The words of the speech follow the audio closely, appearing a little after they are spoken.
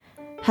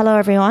Hello,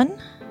 everyone.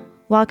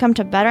 Welcome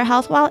to Better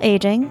Health While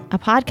Aging, a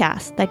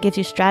podcast that gives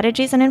you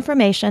strategies and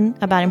information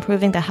about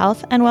improving the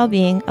health and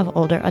well-being of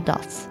older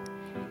adults.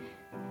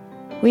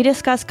 We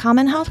discuss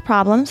common health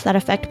problems that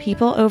affect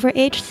people over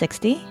age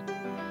 60,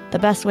 the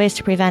best ways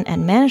to prevent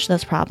and manage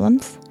those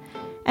problems,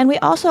 and we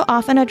also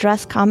often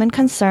address common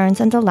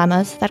concerns and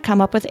dilemmas that come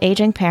up with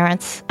aging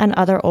parents and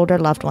other older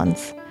loved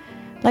ones,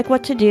 like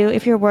what to do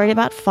if you're worried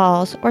about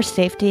falls or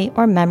safety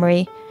or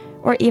memory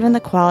or even the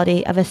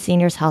quality of a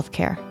senior's health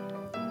care.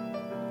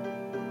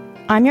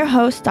 I'm your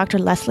host, Dr.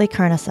 Leslie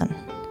Kernison.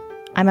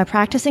 I'm a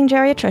practicing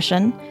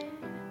geriatrician,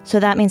 so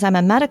that means I'm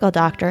a medical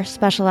doctor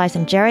specialized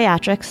in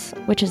geriatrics,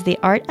 which is the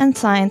art and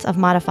science of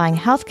modifying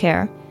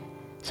healthcare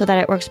so that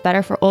it works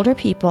better for older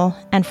people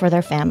and for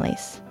their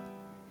families.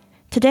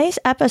 Today's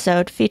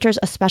episode features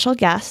a special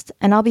guest,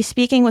 and I'll be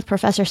speaking with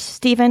Professor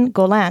Steven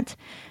Golant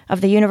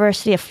of the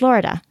University of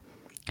Florida,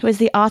 who is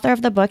the author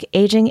of the book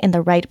Aging in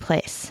the Right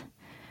Place.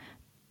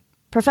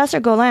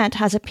 Professor Golant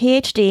has a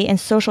PhD in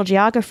social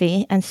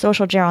geography and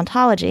social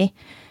gerontology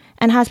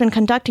and has been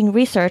conducting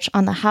research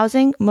on the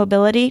housing,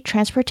 mobility,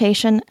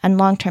 transportation, and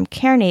long-term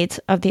care needs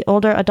of the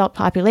older adult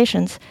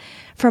populations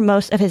for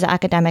most of his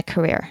academic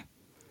career.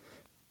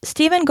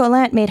 Steven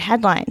Golant made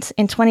headlines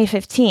in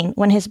 2015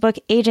 when his book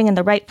Aging in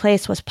the Right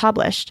Place was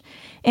published,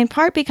 in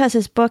part because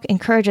his book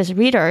encourages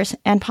readers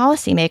and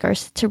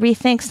policymakers to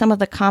rethink some of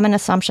the common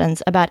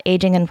assumptions about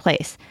aging in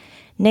place,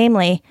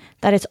 namely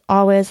that it's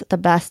always the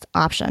best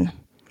option.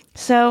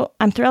 So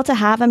I'm thrilled to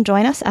have him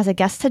join us as a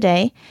guest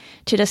today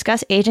to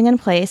discuss aging in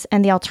place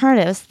and the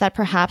alternatives that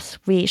perhaps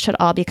we should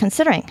all be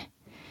considering.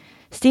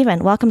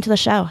 Steven, welcome to the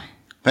show.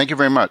 Thank you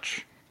very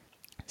much.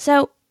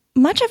 So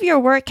much of your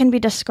work can be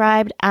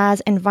described as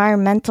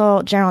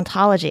environmental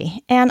gerontology,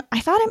 and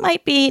I thought it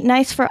might be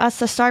nice for us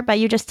to start by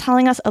you just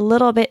telling us a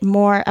little bit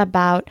more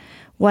about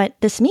what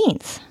this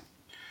means.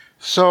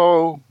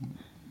 So,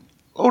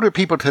 older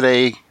people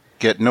today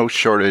get no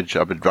shortage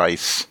of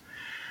advice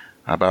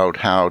about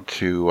how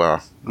to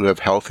live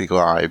healthy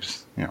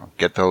lives,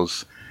 get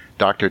those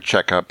doctor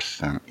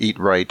checkups, and eat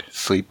right,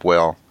 sleep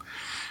well.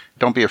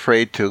 Don't be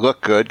afraid to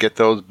look good, get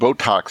those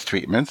Botox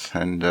treatments,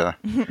 and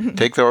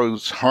take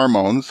those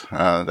hormones.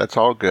 That's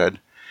all good.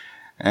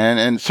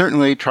 And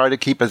certainly try to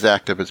keep as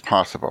active as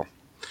possible.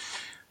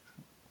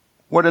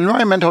 What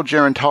environmental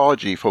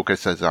gerontology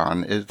focuses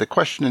on is the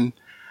question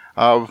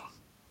of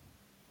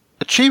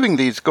achieving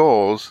these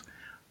goals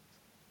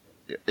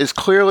is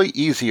clearly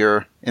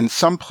easier in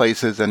some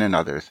places than in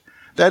others.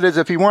 That is,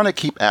 if you want to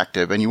keep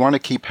active and you want to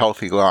keep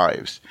healthy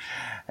lives,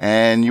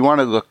 and you want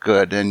to look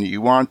good, and you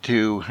want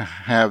to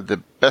have the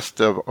best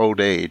of old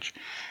age.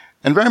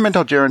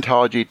 Environmental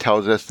gerontology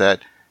tells us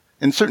that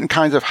in certain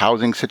kinds of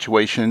housing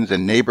situations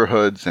and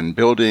neighborhoods and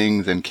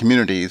buildings and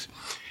communities,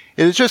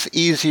 it is just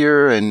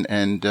easier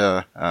and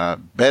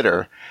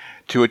better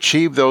to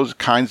achieve those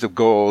kinds of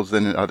goals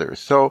than in others.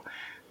 So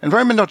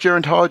environmental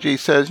gerontology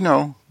says,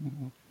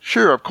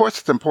 sure, of course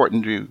it's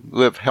important to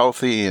live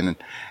healthy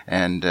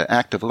and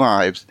active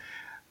lives,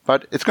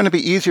 but it's going to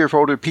be easier for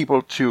older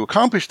people to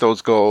accomplish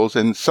those goals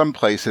in some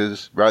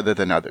places rather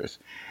than others.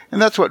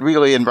 And that's what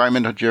really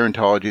environmental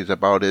gerontology is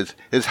about, is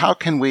how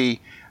can we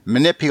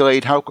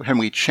manipulate, how can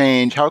we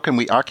change, how can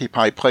we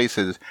occupy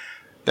places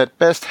that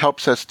best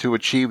helps us to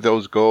achieve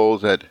those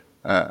goals that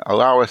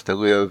allow us to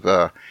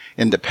live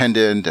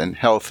independent and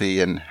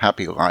healthy and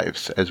happy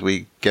lives as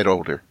we get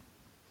older.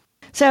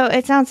 So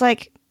it sounds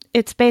like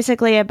it's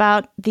basically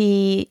about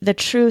the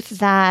truth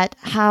that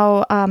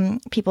how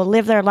people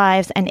live their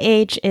lives and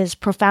age is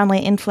profoundly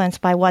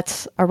influenced by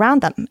what's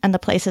around them and the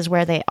places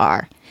where they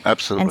are.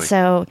 Absolutely. And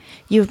so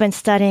you've been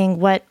studying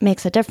what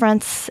makes a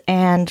difference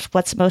and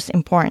what's most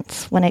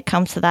important when it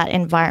comes to that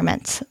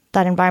environment,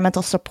 that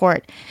environmental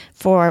support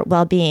for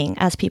well-being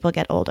as people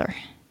get older.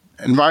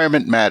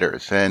 Environment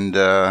matters, and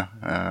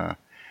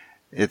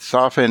it's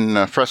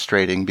often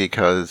frustrating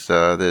because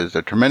there's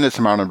a tremendous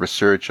amount of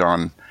research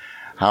on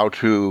how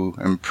to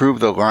improve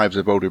the lives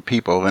of older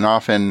people. And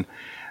often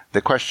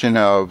the question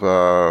of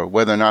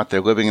whether or not they're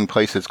living in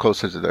places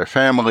closer to their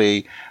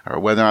family, or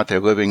whether or not they're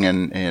living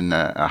in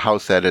a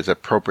house that is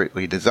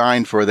appropriately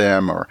designed for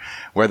them, or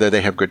whether they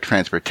have good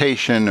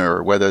transportation,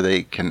 or whether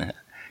they can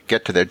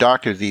get to their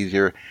doctors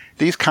easier.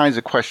 These kinds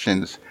of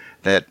questions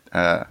that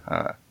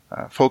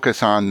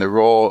focus on the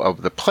role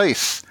of the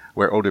place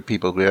where older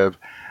people live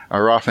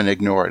are often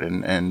ignored.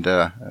 And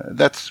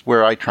that's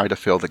where I try to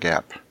fill the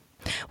gap.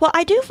 Well,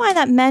 I do find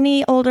that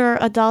many older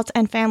adults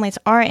and families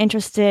are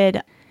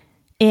interested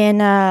in,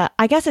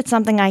 I guess it's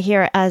something I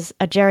hear as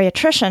a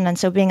geriatrician. And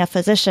so being a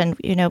physician,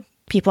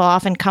 people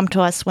often come to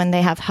us when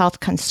they have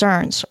health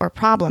concerns or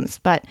problems.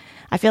 But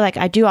I feel like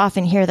I do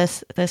often hear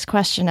this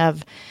question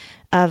of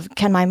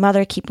can my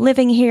mother keep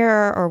living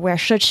here, or where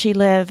should she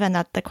live? And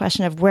that the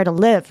question of where to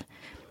live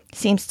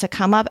seems to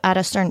come up at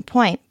a certain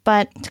point.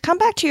 But to come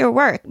back to your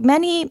work,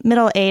 many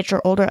middle-aged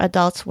or older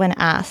adults, when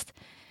asked,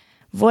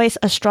 voice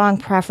a strong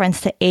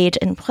preference to age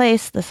in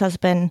place. This has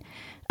been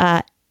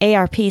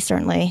ARP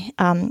certainly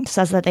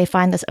says that they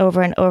find this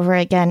over and over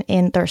again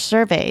in their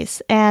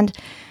surveys. And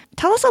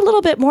tell us a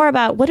little bit more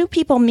about what do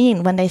people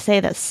mean when they say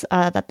this,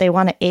 that they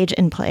want to age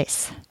in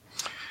place?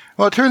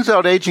 Well, it turns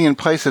out aging in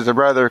place is a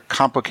rather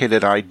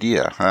complicated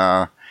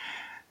idea.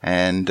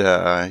 And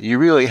you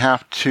really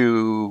have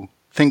to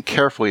think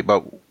carefully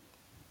about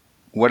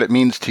what it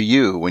means to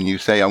you when you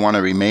say, I want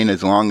to remain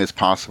as long as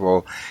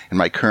possible in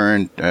my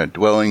current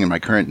dwelling, in my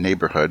current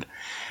neighborhood.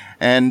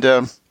 And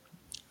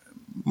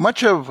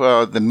much of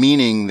the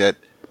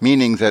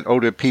meanings that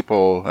older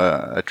people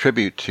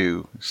attribute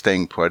to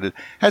staying put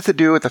has to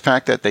do with the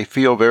fact that they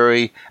feel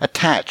very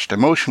attached,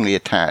 emotionally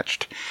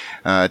attached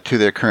to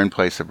their current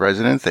place of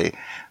residence.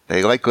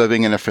 They like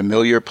living in a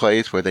familiar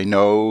place where they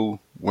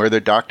know where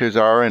their doctors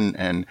are,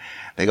 and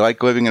they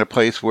like living in a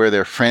place where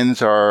their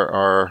friends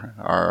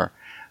are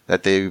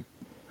that they've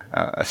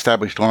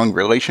established long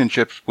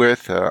relationships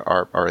with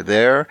are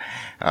there.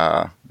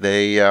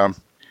 They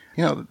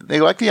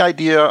like the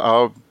idea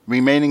of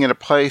remaining in a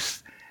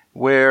place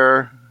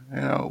where,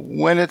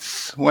 when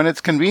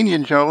it's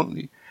convenient,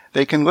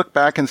 they can look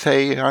back and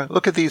say,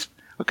 look at these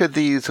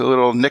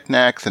little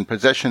knickknacks and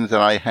possessions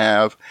that I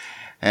have,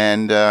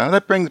 and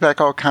that brings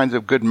back all kinds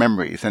of good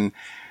memories. And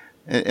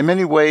in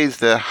many ways,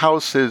 the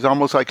house is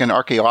almost like an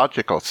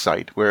archaeological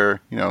site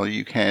where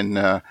you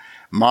can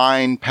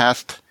mine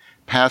past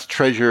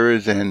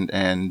treasures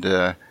and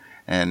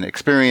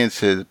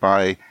experiences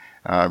by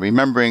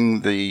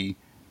remembering the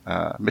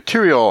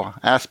material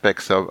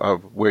aspects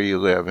of where you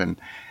live,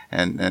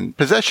 and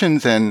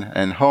possessions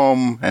and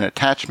home and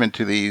attachment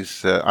to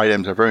these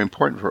items are very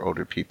important for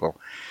older people.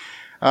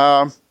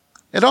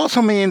 It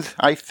also means,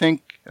 I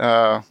think,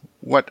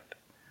 what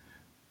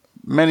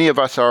many of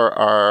us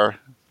are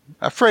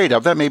afraid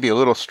of, that may be a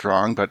little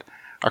strong, but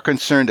are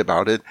concerned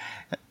about it.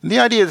 The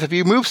idea is if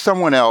you move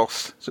somewhere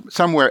else,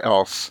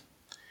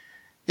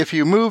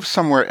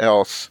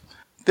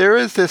 there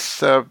is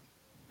this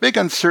big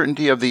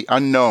uncertainty of the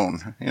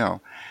unknown.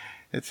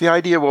 It's the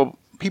idea, will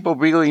people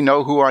really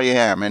know who I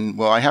am? And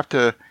I have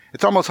to,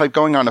 it's almost like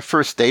going on a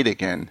first date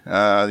again.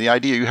 The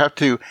idea you have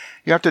to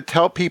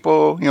tell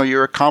people,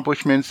 your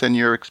accomplishments and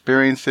your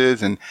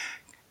experiences, and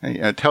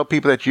tell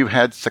people that you've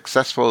had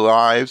successful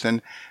lives,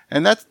 and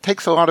that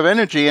takes a lot of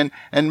energy.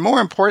 And more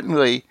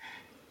importantly,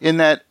 in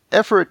that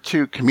effort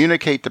to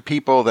communicate to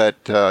people that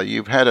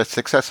you've had a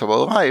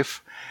successful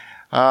life,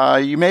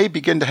 you may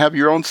begin to have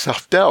your own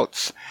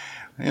self-doubts.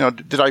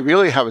 Did I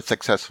really have a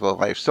successful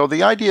life? So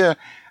the idea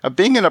of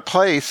being in a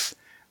place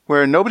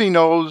where nobody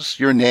knows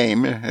your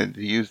name,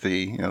 to use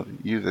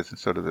this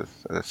sort of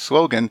this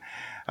slogan,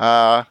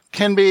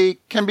 can be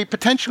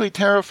potentially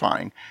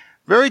terrifying.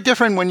 Very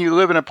different when you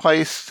live in a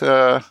place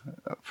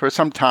for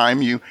some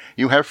time. You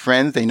have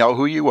friends, they know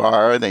who you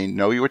are, they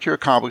know what your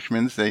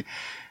accomplishments,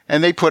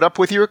 and they put up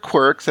with your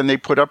quirks, and they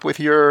put up with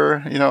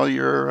your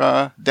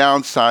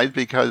downsides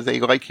because they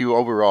like you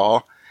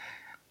overall.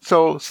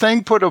 So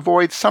staying put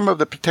avoids some of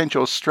the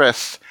potential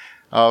stress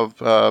of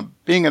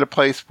being in a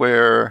place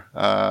where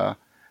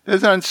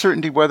there's an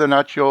uncertainty whether or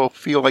not you'll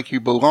feel like you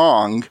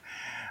belong,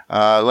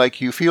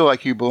 like you feel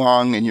like you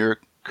belong in your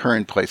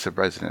current place of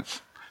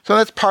residence. So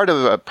that's part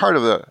of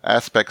the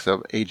aspects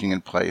of aging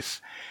in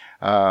place.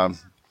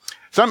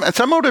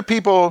 Some older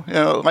people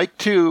like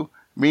to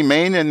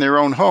remain in their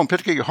own home,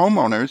 particularly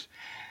homeowners,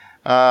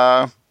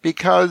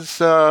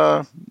 because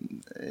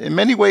in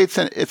many ways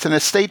it's an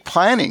estate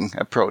planning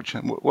approach.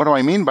 And what do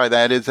I mean by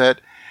that is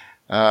that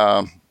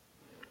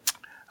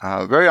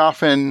very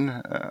often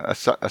a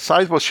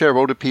sizable share of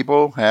older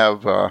people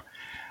have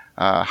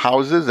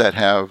houses that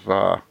have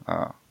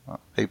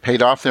they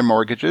paid off their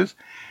mortgages,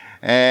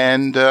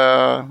 and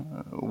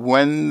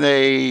when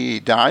they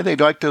die,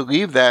 they'd like to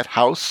leave that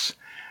house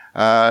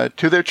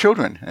to their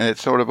children, and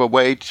it's sort of a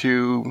way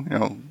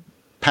to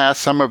pass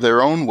some of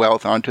their own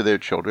wealth onto their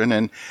children.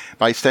 And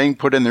by staying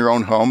put in their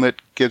own home,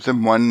 it gives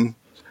them one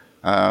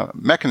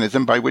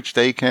mechanism by which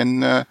they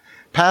can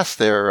pass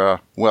their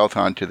wealth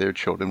onto their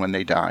children when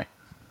they die.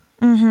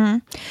 Mm-hmm.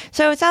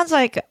 So it sounds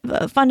like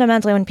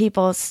fundamentally when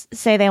people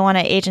say they want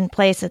to age in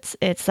place,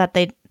 it's that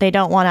they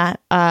don't want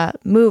to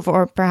move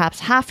or perhaps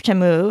have to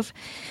move.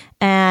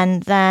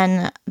 And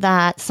then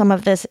that some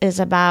of this is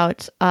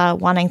about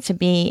wanting to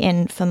be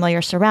in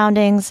familiar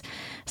surroundings.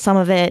 Some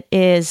of it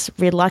is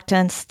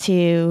reluctance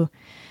to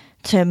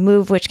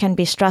move, which can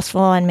be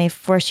stressful and may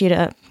force you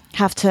to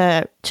have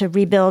to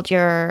rebuild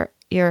your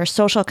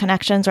social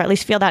connections, or at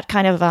least feel that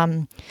kind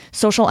of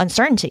social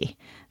uncertainty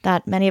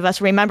that many of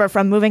us remember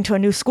from moving to a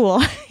new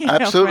school.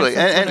 Absolutely,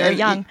 when we were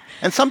young.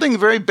 And something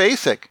very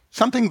basic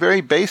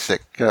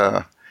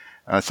that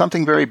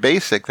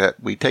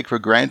we take for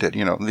granted.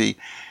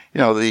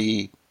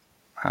 The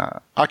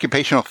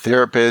occupational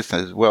therapists,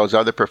 as well as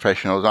other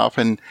professionals,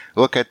 often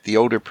look at the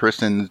older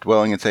person's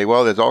dwelling and say,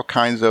 well, there's all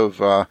kinds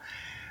of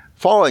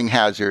falling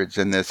hazards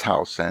in this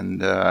house,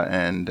 and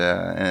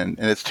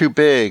it's too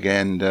big,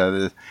 and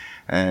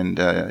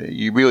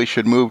you really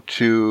should move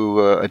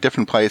to a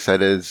different place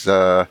that is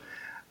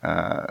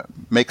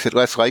makes it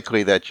less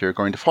likely that you're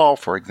going to fall,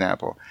 for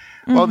example.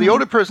 Mm-hmm. Well, the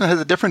older person has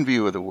a different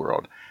view of the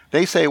world.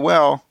 They say,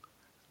 well,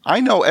 I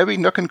know every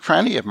nook and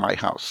cranny of my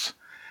house.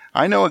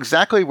 I know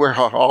exactly where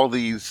all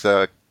these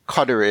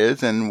clutter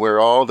is and where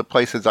all the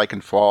places I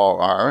can fall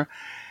are.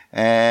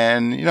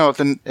 And,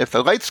 if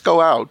the lights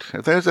go out,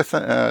 if there's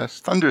a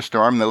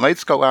thunderstorm, the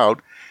lights go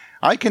out,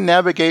 I can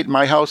navigate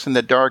my house in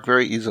the dark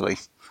very easily.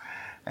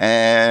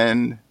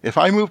 And if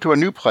I move to a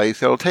new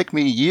place, it'll take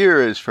me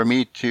years for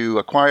me to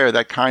acquire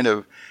that kind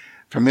of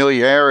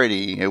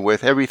familiarity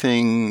with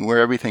everything, where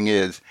everything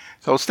is.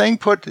 So staying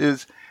put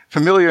is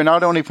familiar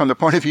not only from the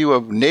point of view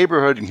of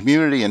neighborhood and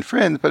community and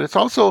friends, but it's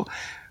also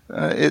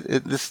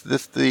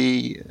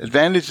the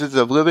advantages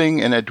of living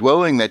in a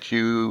dwelling that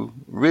you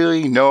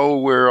really know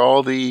where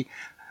all the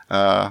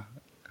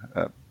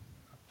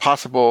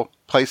possible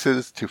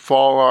places to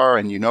fall are,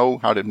 and you know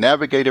how to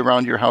navigate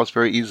around your house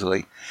very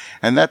easily.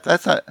 And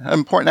that's an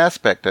important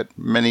aspect that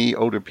many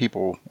older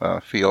people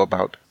feel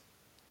about.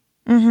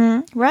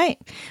 Mm-hmm. Right.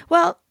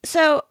 Well,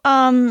 so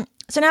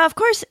now, of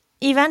course,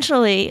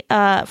 eventually,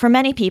 for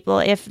many people,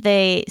 if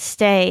they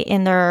stay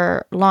in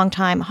their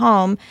long-time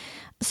home,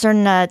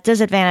 certain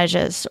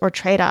disadvantages or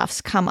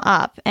trade-offs come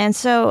up. And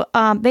so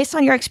based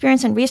on your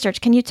experience and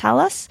research, can you tell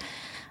us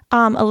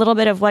a little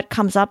bit of what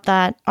comes up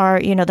that are,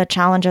 the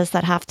challenges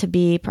that have to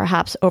be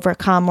perhaps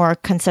overcome or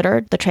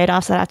considered, the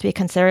trade-offs that have to be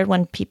considered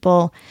when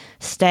people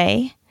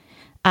stay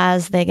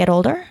as they get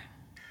older?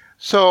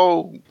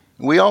 So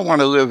we all want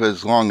to live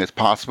as long as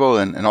possible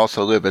and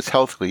also live as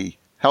healthfully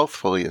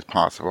as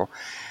possible.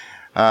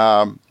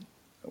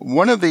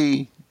 One of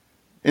the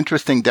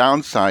interesting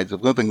downsides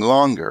of living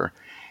longer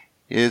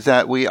is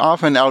that we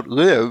often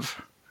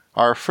outlive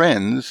our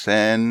friends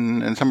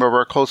and some of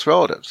our close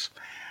relatives.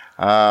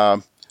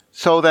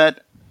 So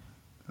that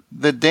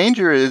the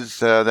danger is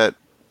that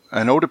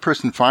an older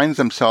person finds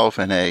themselves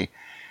in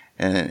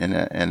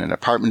an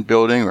apartment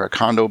building or a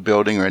condo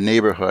building or a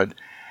neighborhood,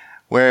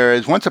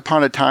 whereas once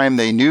upon a time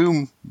they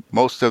knew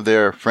most of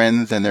their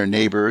friends and their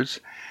neighbors.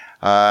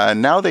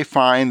 Now they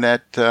find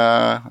that,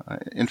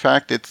 in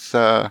fact, it's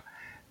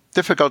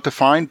difficult to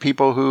find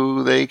people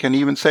who they can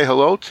even say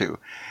hello to.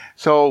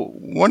 So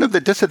one of the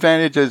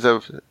disadvantages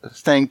of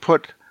staying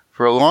put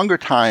for a longer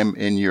time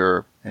in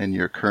your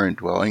current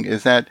dwelling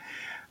is that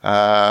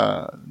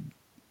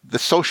the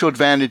social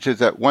advantages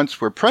that once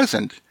were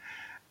present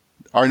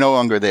are no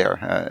longer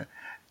there.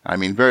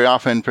 Very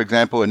often, for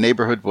example, a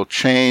neighborhood will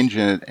change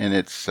in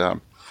its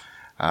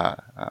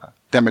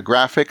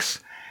demographics,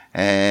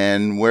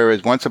 and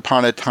whereas once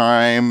upon a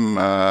time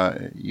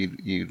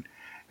you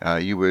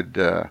would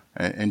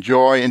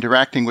enjoy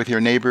interacting with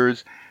your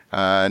neighbors,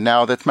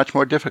 now that's much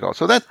more difficult.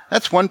 So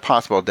that's one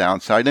possible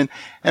downside.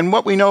 And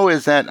what we know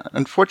is that,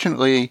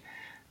 unfortunately,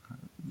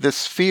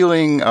 this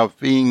feeling of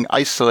being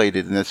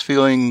isolated and this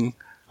feeling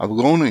of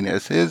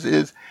loneliness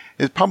is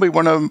probably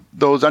one of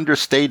those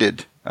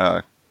understated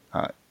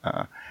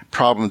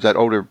problems that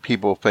older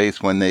people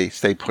face when they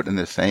stay put in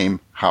the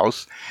same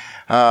house.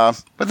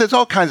 But there's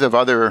all kinds of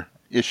other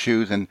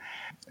issues. And,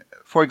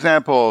 for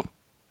example,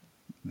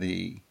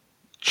 the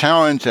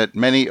challenge that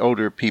many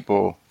older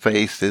people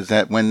face is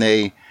that when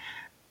they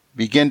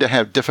begin to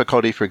have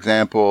difficulty, for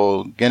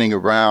example, getting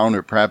around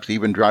or perhaps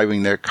even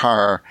driving their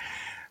car,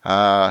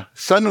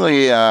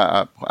 suddenly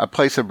a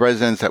place of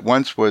residence that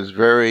once was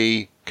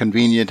very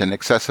convenient and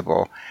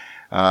accessible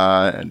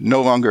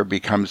no longer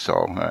becomes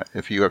so.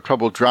 If you have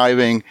trouble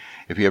driving,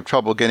 if you have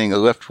trouble getting a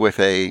lift with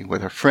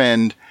a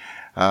friend,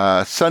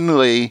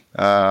 suddenly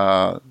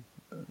a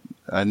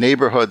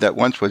neighborhood that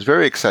once was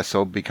very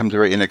accessible becomes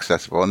very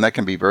inaccessible, and that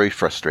can be very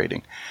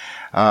frustrating.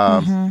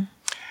 Other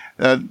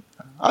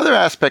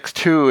aspects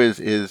too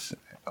is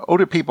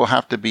older people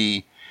have to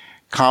be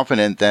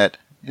confident that,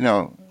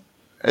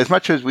 as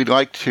much as we'd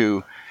like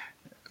to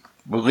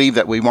believe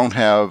that we won't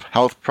have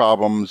health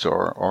problems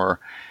or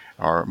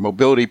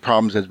mobility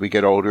problems as we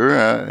get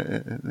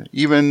older,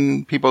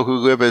 even people who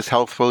live as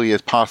healthfully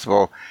as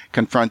possible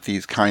confront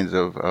these kinds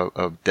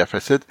of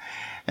deficits.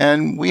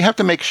 And we have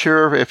to make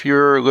sure, if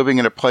you're living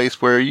in a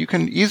place where you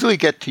can easily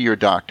get to your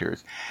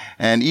doctors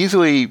and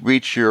easily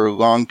reach your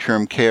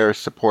long-term care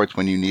supports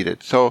when you need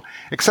it. So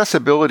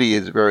accessibility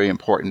is very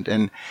important.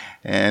 And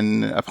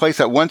a place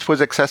that once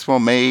was accessible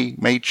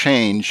may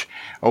change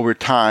over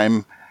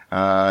time,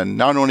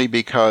 not only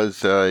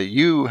because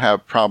you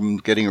have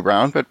problems getting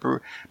around, but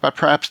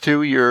perhaps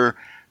too your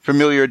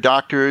familiar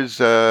doctors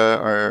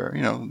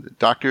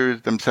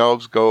doctors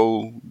themselves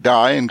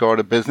die and go out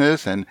of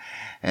business, and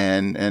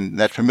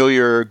that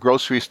familiar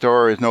grocery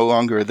store is no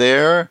longer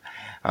there,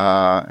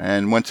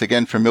 and once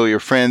again familiar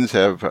friends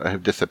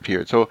have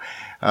disappeared. So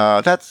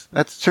that's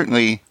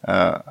certainly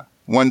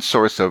one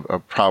source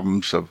of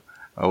problems of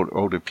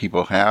older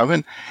people have,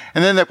 and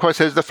then of course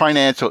there's the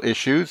financial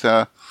issues.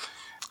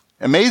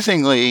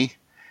 Amazingly,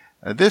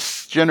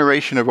 this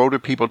generation of older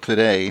people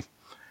today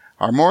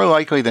are more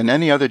likely than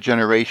any other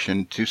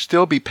generation to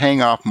still be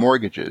paying off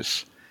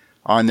mortgages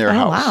on their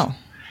house.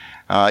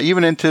 Wow.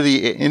 Even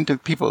into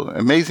people,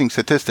 amazing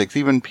statistics,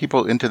 even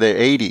people into their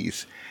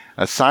 80s,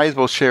 a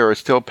sizable share are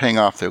still paying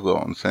off their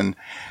loans. And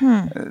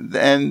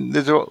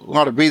there's a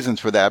lot of reasons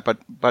for that, but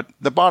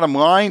the bottom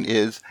line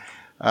is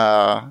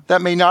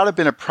That may not have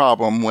been a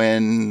problem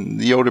when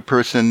the older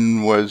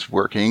person was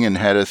working and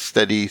had a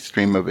steady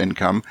stream of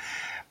income.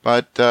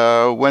 But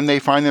when they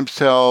find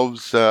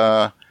themselves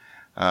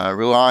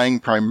relying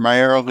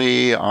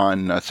primarily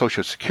on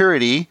Social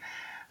Security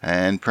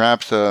and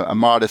perhaps a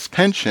modest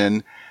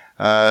pension,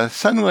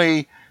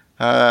 suddenly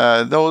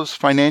those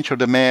financial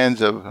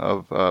demands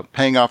of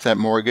paying off that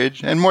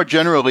mortgage and more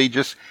generally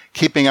just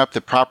keeping up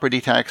the property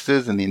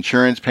taxes and the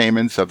insurance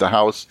payments of the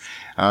house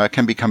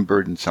can become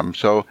burdensome.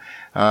 So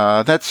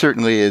that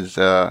certainly is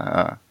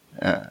an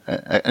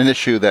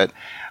issue that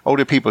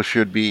older people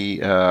should be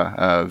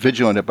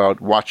vigilant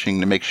about, watching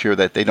to make sure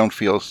that they don't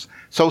feel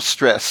so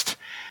stressed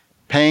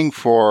paying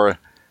for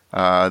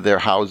their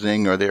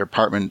housing or their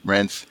apartment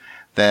rents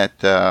that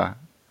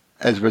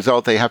as a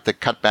result they have to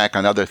cut back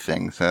on other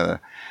things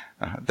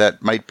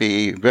that might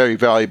be very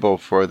valuable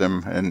for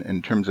them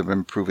in terms of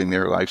improving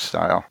their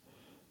lifestyle.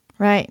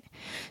 Right.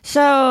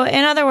 So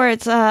in other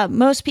words,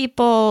 most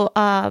people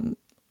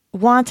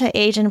want to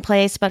age in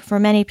place, but for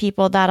many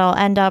people that'll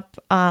end up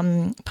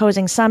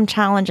posing some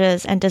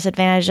challenges and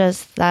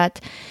disadvantages that,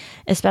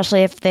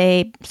 especially if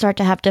they start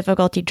to have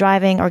difficulty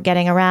driving or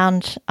getting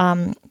around,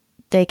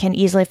 they can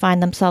easily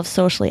find themselves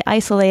socially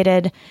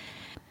isolated.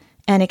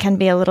 And it can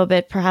be a little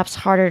bit perhaps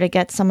harder to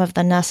get some of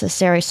the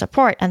necessary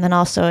support. And then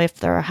also if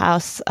their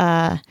house,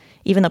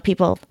 even though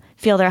people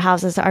feel their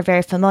houses are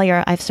very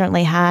familiar, I've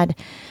certainly had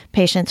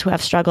patients who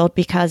have struggled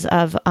because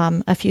of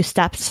a few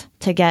steps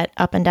to get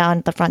up and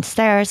down the front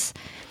stairs.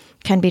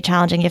 Can be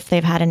challenging if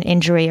they've had an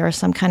injury or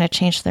some kind of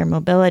change to their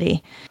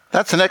mobility.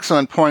 That's an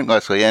excellent point,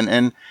 Leslie.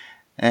 And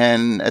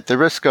at the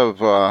risk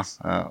of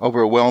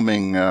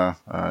overwhelming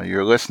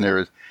your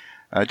listeners,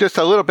 just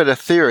a little bit of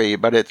theory,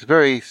 but it's a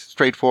very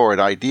straightforward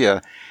idea.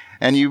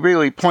 And you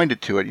really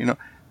pointed to it. You know,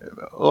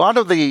 a lot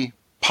of the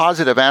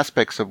positive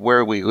aspects of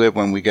where we live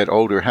when we get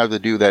older have to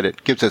do that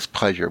it gives us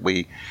pleasure.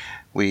 We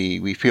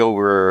feel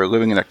we're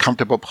living in a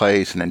comfortable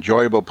place, an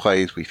enjoyable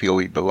place. We feel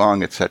we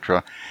belong,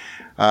 etc.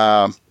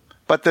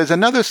 But there's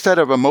another set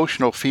of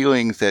emotional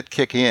feelings that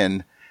kick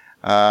in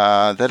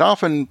that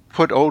often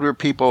put older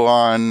people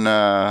on,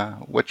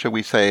 what shall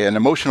we say, an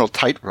emotional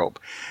tightrope.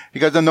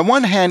 Because on the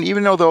one hand,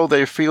 even though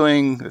they're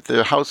feeling that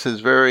their house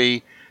is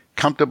very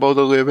comfortable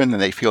to live in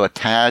and they feel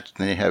attached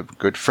and they have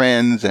good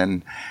friends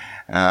and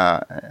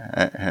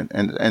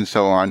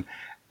so on,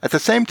 at the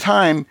same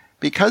time,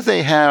 because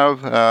they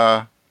have,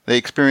 they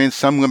experience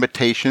some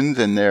limitations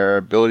in their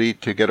ability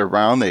to get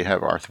around, they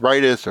have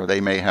arthritis or they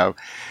may have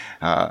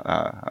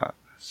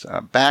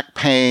back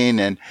pain,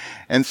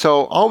 and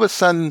so all of a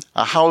sudden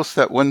a house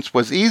that once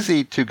was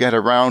easy to get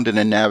around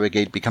and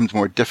navigate becomes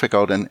more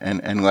difficult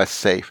and less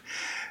safe.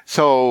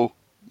 So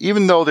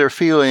even though they're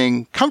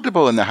feeling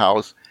comfortable in the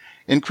house,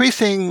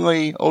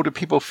 increasingly older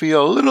people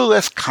feel a little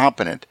less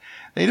competent.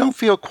 They don't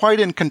feel quite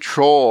in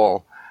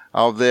control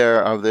of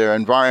their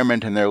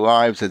environment and their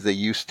lives as they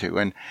used to,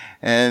 and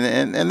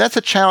that's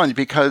a challenge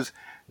because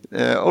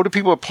older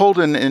people are pulled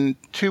in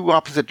two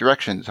opposite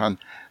directions. On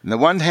the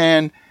one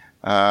hand,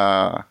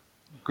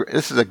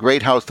 this is a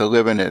great house to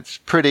live in. It's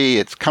pretty,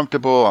 it's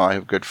comfortable, I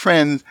have good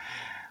friends.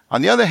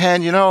 On the other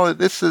hand, you know,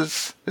 this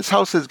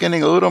house is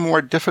getting a little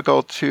more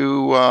difficult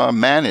to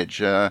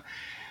manage.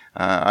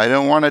 I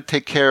don't want to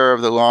take care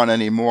of the lawn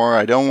anymore.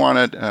 I don't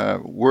want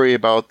to worry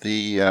about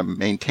the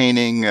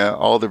maintaining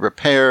all the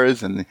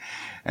repairs and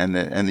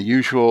the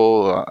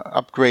usual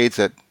upgrades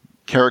that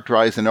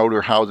characterize an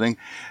older housing.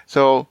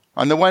 So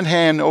on the one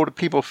hand, older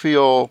people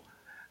feel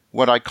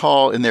what I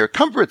call in their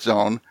comfort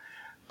zone,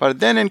 but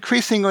then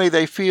increasingly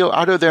they feel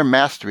out of their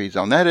mastery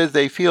zone. That is,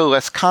 they feel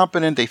less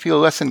competent, they feel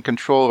less in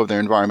control of their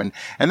environment.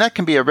 And that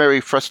can be a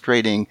very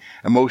frustrating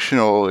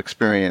emotional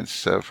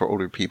experience for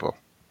older people.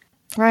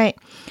 Right.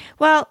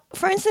 Well,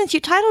 for instance, you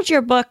titled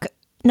your book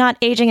not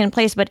Aging in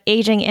Place, but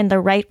Aging in the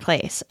Right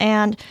Place.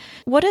 And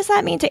what does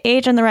that mean to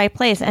age in the right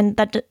place? And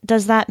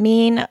does that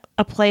mean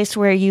a place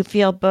where you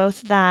feel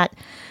both that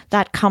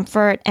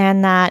comfort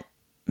and that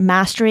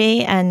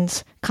mastery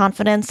and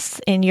confidence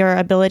in your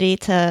ability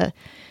to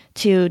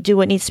do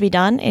what needs to be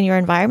done in your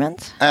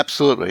environment?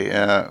 Absolutely.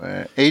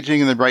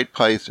 Aging in the right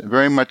place,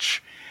 very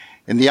much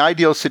in the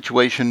ideal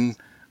situation,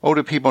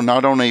 older people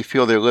not only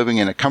feel they're living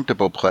in a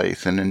comfortable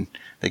place and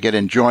they get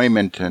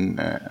enjoyment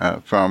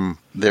from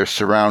their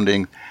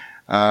surrounding,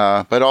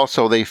 but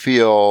also they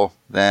feel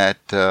that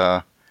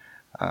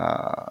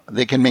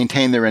they can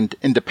maintain their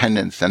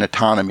independence and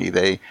autonomy.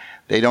 They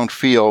don't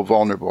feel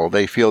vulnerable.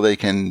 They feel they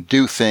can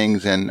do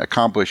things and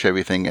accomplish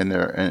everything in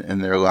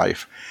their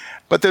life.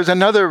 But there's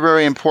another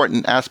very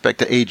important aspect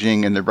to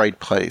aging in the right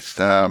place,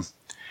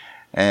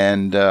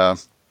 and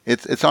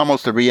it's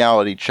almost a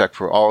reality check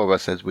for all of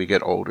us as we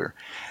get older.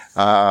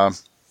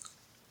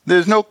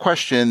 There's no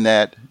question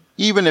that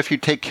even if you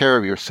take care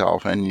of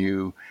yourself and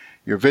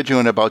you're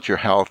vigilant about your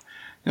health,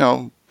 you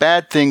know,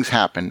 bad things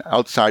happen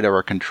outside of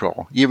our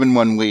control. Even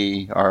when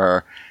we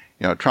are,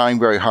 you know, trying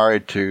very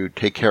hard to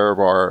take care of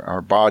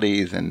our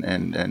bodies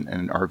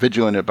and are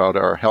vigilant about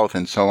our health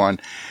and so on.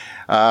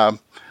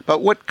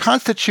 But what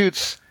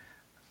constitutes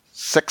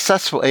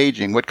successful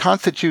aging, what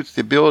constitutes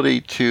the ability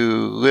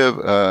to live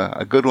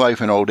a good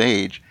life in old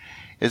age,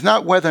 is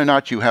not whether or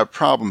not you have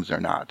problems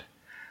or not.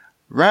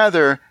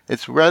 Rather,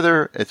 it's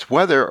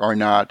whether or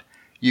not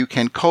you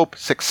can cope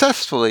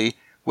successfully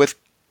with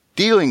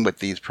dealing with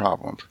these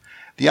problems.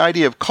 The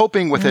idea of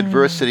coping with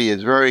adversity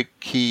is very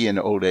key in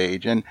old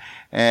age.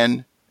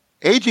 And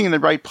aging in the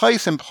right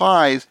place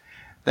implies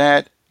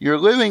that you're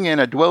living in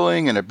a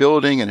dwelling, in a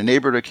building, in a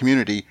neighborhood or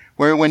community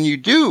where when you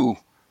do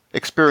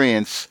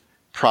experience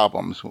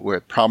problems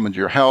with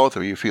your health,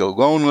 or you feel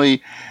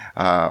lonely,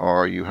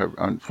 or you have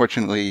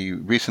unfortunately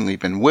recently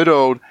been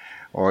widowed,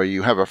 or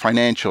you have a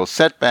financial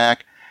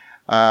setback,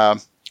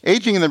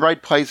 aging in the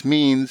right place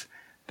means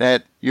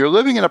that you're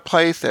living in a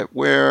place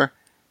where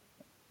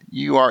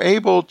you are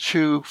able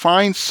to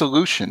find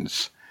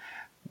solutions,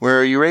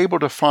 where you're able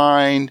to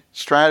find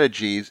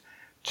strategies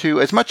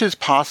to, as much as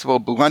possible,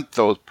 blunt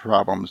those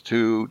problems,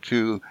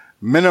 to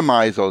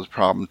minimize those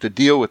problems, to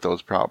deal with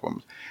those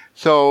problems.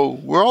 So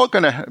we're all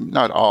going to,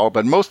 not all,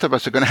 but most of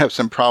us are going to have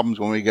some problems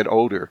when we get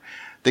older.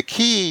 The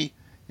key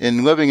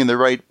in aging in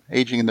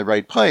the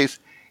right place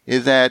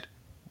is that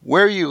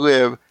where you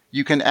live,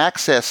 you can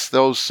access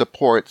those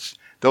supports,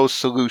 those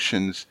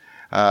solutions,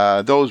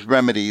 those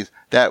remedies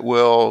that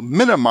will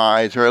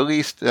minimize or at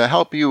least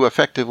help you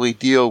effectively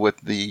deal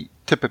with the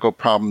typical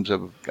problems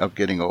of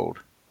getting old.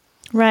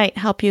 Right,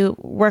 help you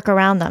work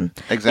around them.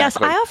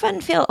 Exactly. Yes, I often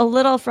feel a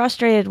little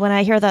frustrated when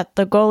I hear that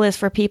the goal is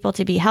for people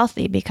to be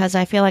healthy, because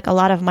I feel like a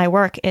lot of my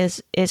work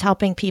is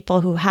helping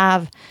people who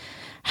have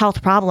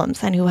health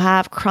problems and who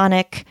have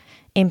chronic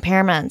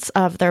impairments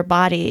of their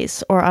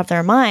bodies or of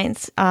their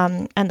minds,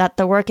 and that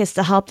the work is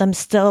to help them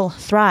still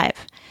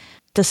thrive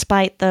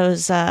despite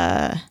those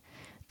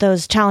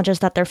challenges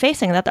that they're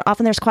facing. That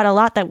often there's quite a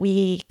lot that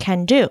we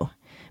can do.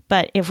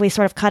 But if we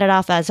sort of cut it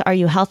off as, are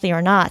you healthy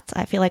or not,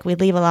 I feel like we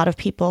leave a lot of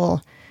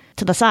people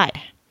to the side.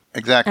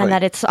 Exactly. And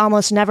that it's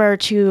almost never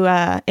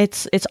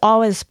it's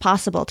always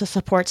possible to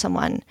support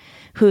someone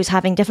who's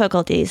having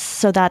difficulties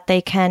so that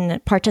they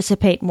can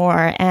participate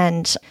more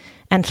and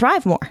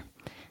thrive more.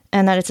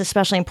 And that it's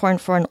especially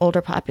important for an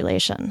older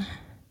population.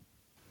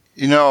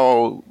 You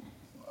know,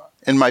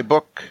 in my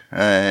book,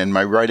 in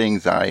my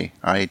writings, I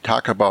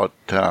talk about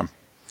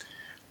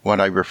what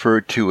I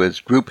refer to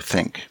as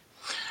groupthink.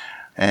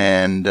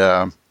 And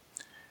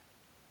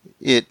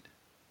it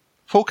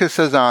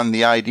focuses on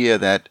the idea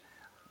that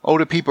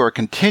older people are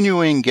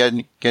continuing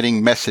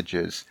getting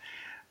messages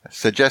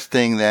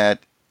suggesting that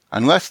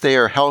unless they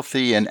are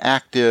healthy and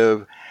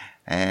active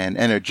and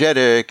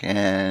energetic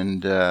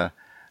and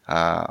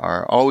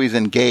are always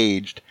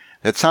engaged,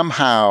 that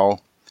somehow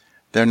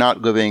they're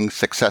not living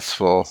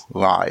successful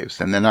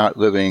lives and they're not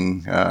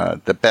living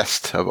the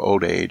best of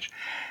old age.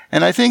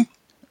 And I think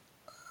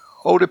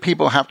older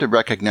people have to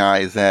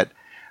recognize that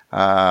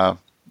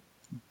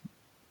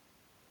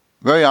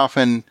very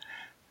often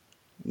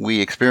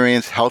we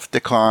experience health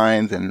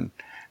declines and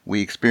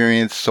we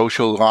experience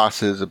social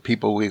losses of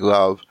people we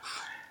love,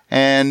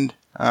 and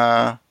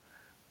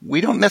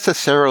we don't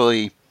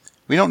necessarily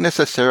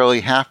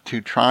have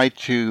to try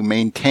to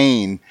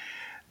maintain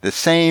the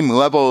same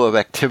level of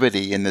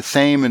activity and the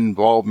same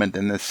involvement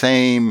and the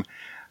same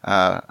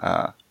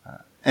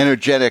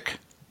energetic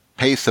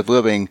pace of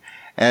living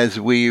as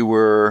we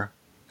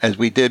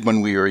did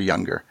when we were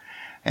younger.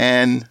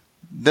 And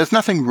there's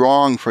nothing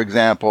wrong, for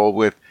example,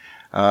 with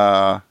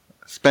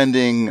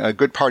spending a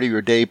good part of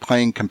your day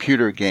playing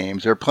computer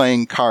games or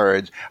playing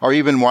cards or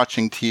even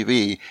watching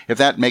TV, if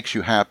that makes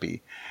you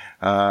happy.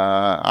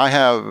 I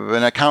have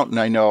an accountant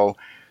I know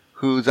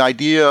whose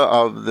idea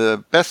of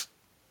the best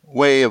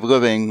way of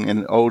living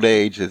in old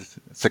age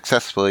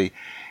successfully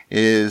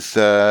is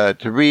to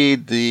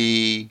read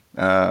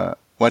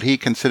what he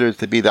considers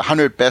to be the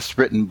 100 best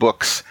written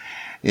books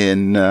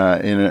in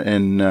our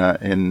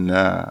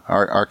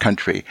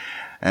country.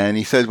 And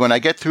he says, when I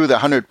get through the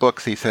 100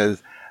 books, he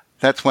says,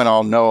 that's when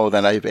I'll know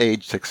that I've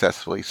aged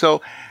successfully.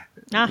 So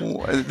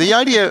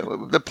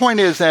the point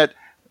is that,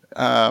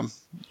 and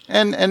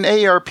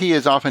AARP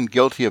is often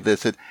guilty of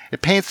this. It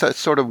paints a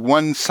sort of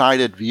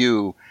one-sided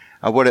view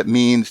of what it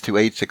means to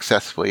age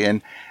successfully.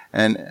 And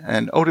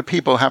older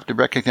people have to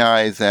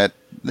recognize that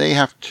they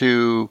have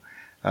to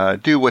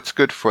do what's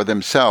good for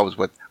themselves,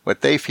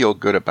 what they feel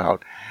good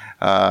about.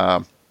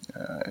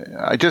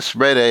 I just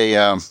read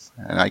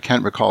and I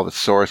can't recall the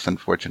source,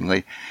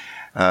 unfortunately.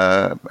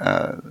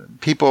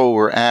 People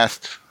were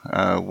asked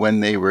when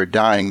they were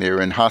dying, they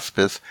were in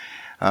hospice,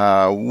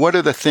 what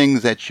are the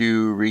things that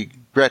you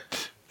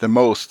regret the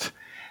most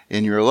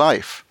in your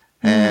life?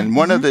 And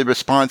one of the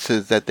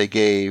responses that they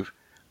gave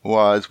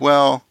was,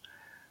 well,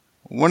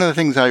 one of the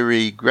things I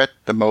regret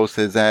the most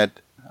is that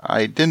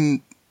I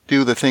didn't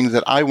do the things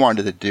that I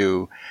wanted to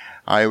do.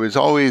 I was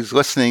always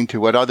listening to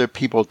what other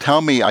people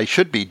tell me I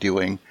should be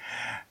doing.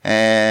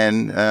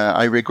 And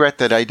I regret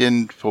that I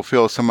didn't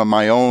fulfill some of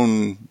my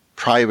own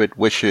private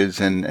wishes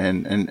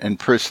and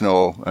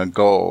personal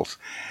goals.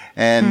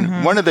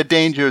 And one of the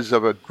dangers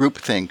of a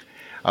groupthink,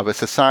 of a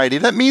society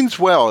that means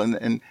well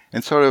and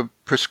sort of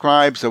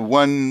prescribes a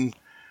one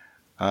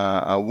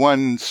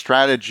one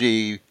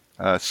strategy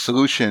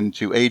solution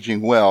to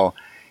aging well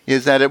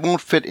is that it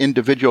won't fit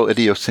individual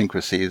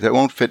idiosyncrasies. It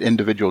won't fit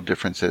individual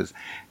differences.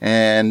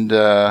 And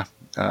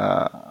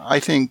I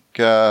think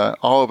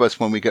all of us,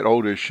 when we get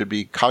older, should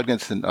be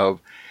cognizant of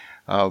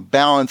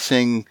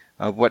balancing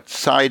what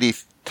society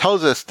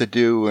tells us to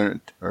do,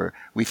 or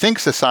we think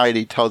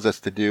society tells us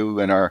to do,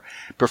 and our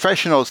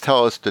professionals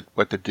tell us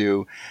what to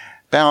do.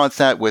 Balance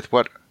that with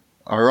what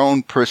our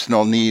own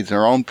personal needs,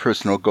 our own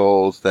personal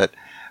goals that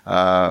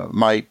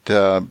might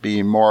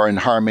be more in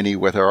harmony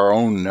with our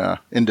own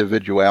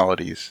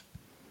individualities.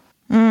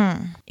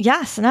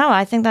 Yes, no,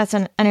 I think that's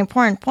an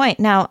important point.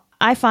 Now,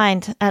 I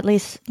find, at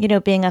least,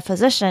 being a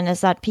physician, is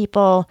that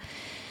people,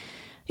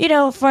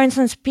 for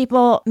instance,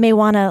 people may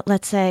want to,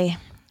 let's say,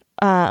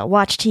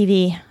 watch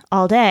TV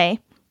all day,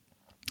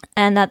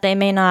 and that they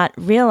may not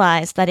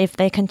realize that if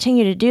they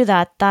continue to do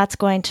that, that's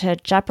going to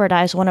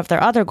jeopardize one of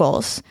their other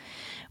goals,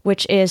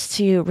 which is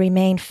to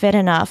remain fit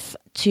enough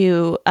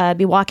to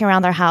be walking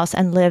around their house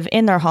and live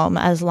in their home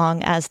as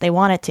long as they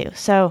wanted to.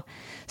 So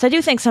I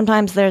do think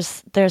sometimes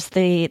there's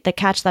the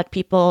catch that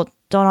people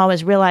don't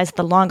always realize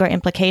the longer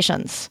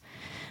implications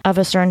of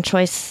a certain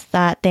choice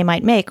that they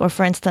might make. Or,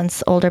 for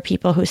instance, older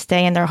people who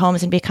stay in their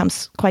homes and become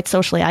quite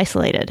socially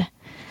isolated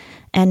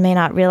and may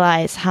not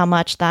realize how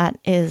much that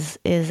is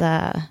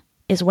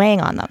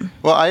weighing on them.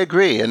 Well, I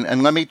agree.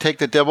 And let me take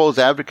the devil's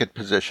advocate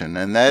position.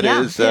 And that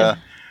is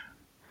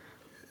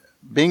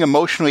being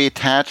emotionally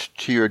attached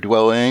to your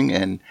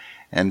dwelling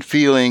and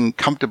feeling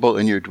comfortable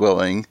in your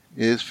dwelling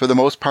is, for the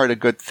most part, a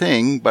good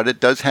thing, but it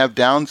does have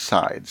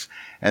downsides.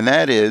 And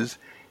that is,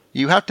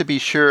 you have to be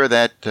sure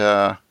that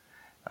that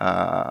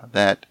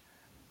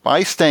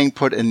by staying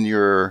put in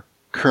your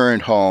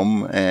current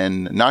home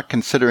and not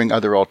considering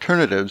other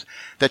alternatives,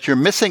 that you're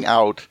missing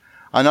out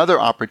on other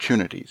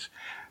opportunities.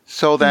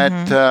 So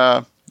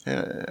that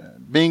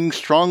being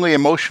strongly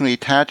emotionally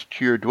attached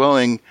to your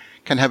dwelling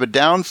can have a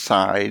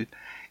downside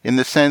in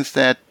the sense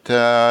that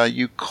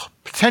you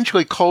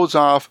potentially close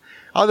off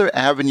other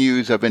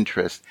avenues of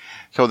interest.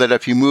 So that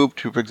if you move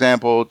to, for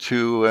example,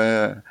 to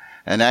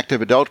an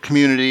active adult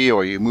community,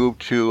 or you move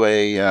to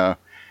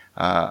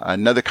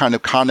another kind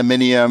of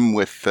condominium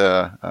with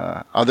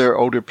other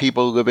older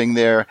people living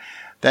there,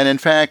 then in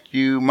fact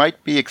you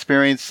might be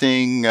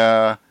experiencing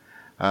an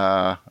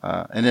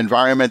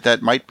environment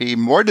that might be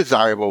more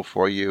desirable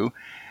for you,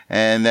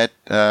 and that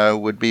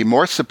would be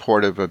more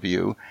supportive of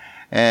you.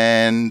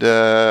 And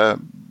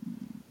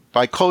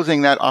by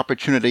closing that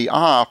opportunity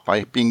off,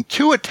 by being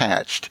too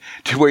attached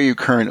to where you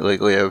currently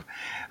live,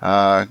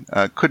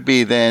 could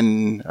be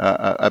then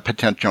a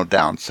potential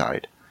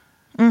downside.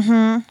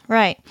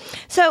 Right.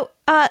 So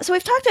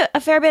we've talked a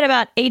fair bit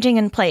about aging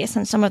in place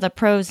and some of the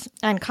pros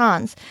and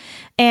cons,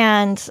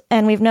 and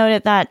we've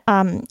noted that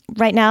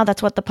right now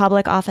that's what the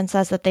public often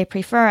says that they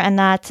prefer, and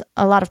that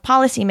a lot of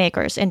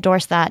policymakers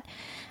endorse that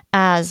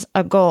as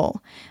a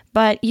goal.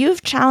 But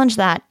you've challenged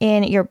that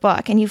in your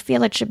book, and you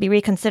feel it should be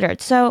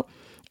reconsidered. So,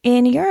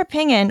 in your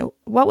opinion,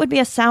 what would be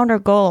a sounder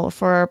goal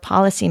for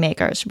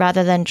policymakers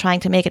rather than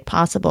trying to make it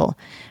possible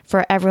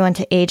for everyone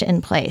to age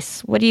in place?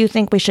 What do you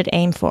think we should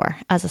aim for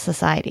as a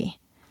society?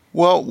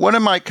 Well, one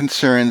of my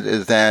concerns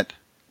is that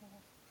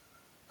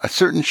a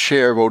certain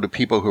share of older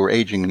people who are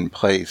aging in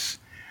place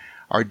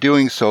are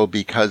doing so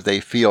because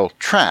they feel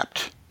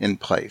trapped in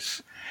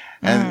place.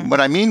 And what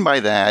I mean by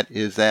that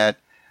is that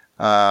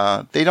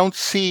they don't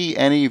see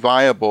any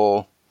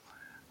viable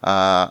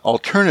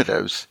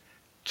alternatives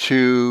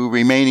to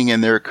remaining in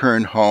their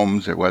current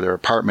homes, or whether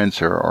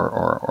apartments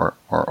or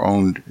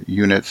owned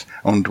units,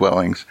 owned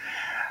dwellings.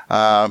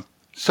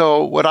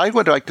 So what I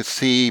would like to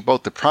see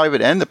both the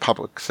private and the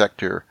public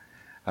sector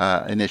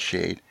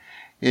initiate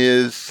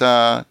is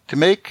to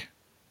make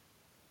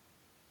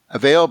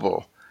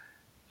available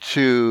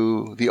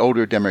to the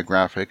older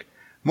demographic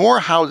more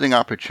housing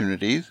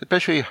opportunities,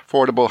 especially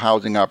affordable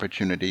housing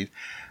opportunities,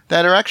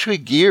 that are actually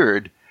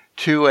geared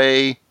to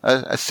a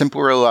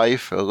simpler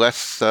life, a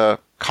less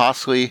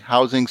costly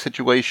housing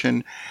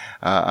situation,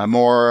 a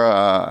more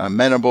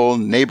amenable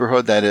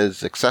neighborhood that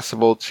is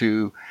accessible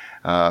to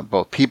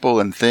both people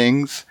and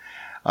things.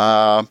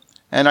 And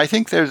I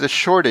think there's a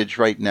shortage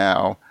right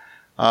now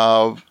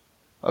of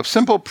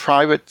simple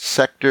private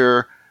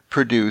sector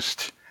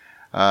produced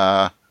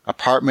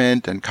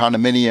apartment and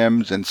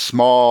condominiums and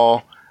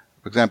small,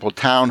 for example,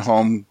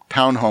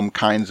 townhome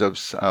kinds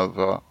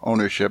of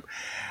ownership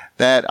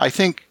that I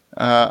think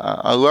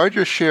a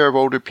larger share of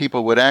older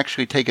people would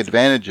actually take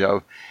advantage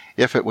of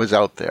if it was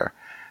out there.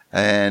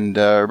 And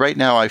right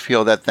now, I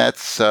feel that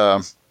that's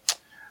that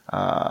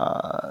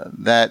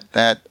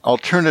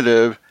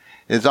alternative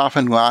is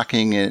often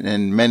lacking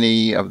in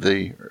many of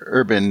the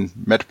urban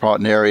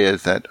metropolitan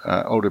areas that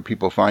older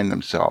people find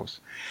themselves.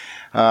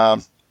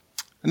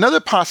 Another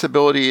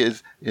possibility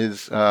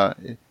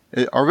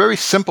are very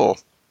simple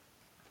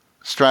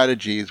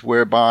strategies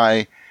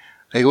whereby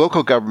a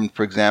local government,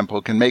 for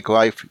example, can make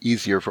life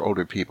easier for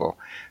older people.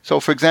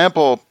 So, for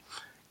example,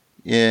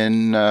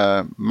 in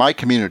my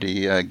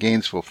community,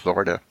 Gainesville,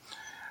 Florida,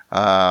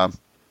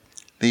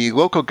 the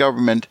local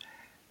government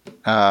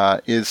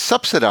is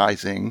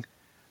subsidizing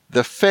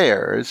the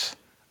fares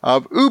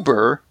of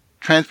Uber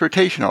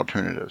transportation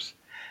alternatives.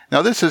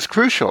 Now, this is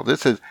crucial.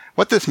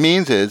 What this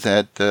means is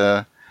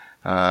that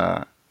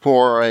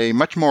for a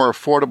much more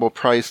affordable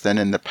price than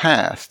in the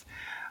past,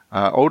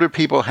 older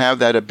people have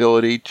that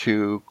ability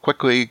to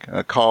quickly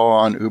call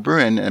on Uber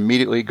and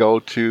immediately go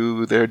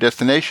to their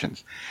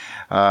destinations.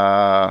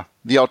 The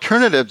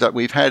alternatives that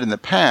we've had in the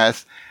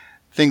past,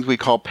 things we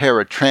call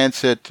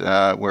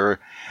paratransit, where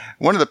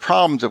one of the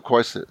problems, of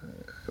course,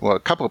 a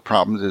couple of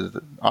problems is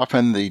that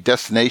often the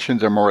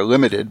destinations are more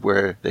limited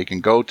where they can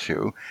go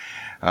to.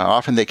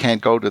 Often they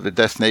can't go to the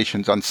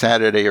destinations on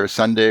Saturday or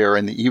Sunday or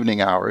in the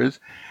evening hours.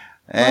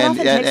 And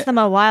it often takes them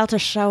a while to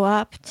show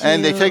up.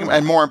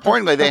 And more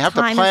importantly, they have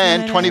to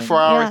plan 24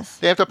 hours. Yes.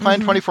 They have to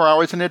plan 24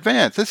 hours in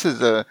advance. This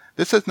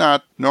is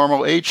not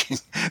normal aging.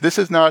 This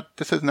is not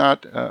a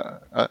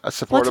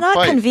supportive Well, it's not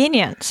place.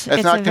 Convenient.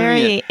 It's a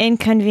very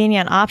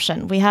inconvenient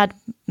option. We had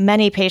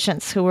many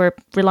patients who were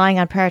relying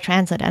on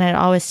paratransit, and it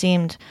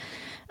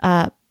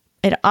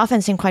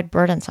often seemed quite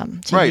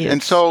burdensome to use.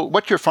 And so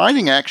what you're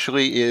finding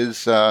actually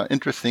is,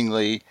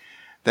 interestingly,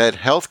 that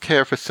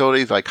healthcare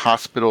facilities like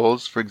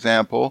hospitals, for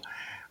example,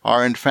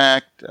 are in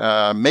fact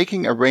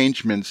making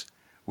arrangements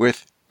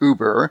with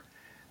Uber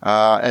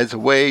as a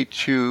way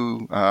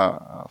to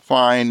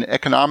find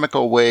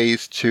economical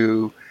ways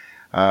to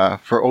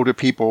for older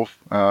people,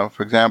 for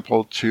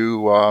example,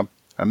 to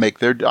make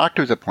their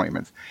doctor's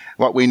appointments.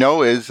 What we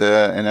know is,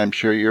 and I'm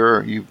sure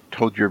you've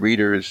told your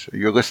readers,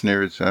 your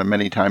listeners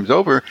many times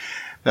over,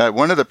 that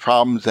one of the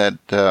problems that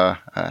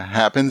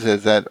happens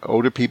is that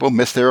older people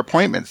miss their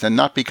appointments, and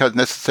not because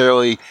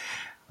necessarily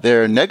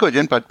they're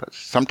negligent, but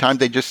sometimes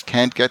they just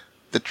can't get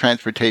the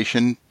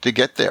transportation to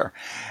get there.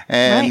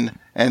 And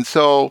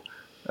so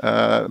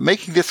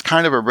making this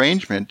kind of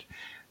arrangement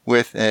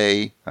with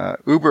a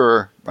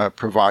Uber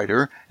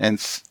provider and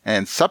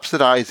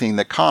subsidizing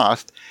the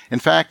cost, in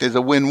fact, is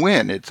a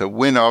win-win. It's a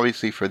win,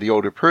 obviously, for the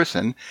older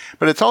person,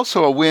 but it's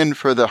also a win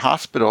for the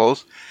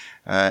hospitals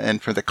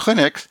and for the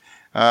clinics,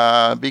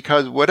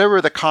 because whatever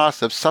the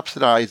cost of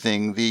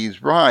subsidizing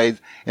these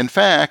rides, in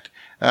fact,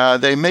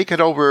 they make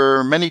it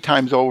over many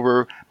times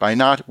over by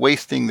not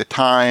wasting the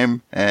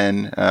time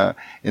and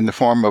in the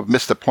form of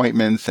missed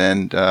appointments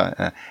and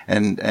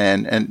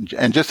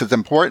just as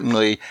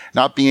importantly,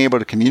 not being able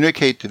to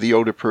communicate to the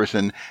older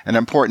person an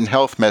important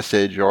health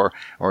message or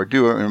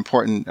do an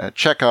important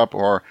checkup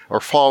or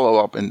follow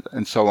up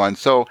and so on.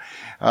 So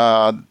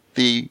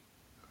the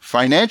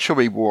financial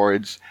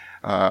rewards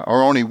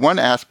are only one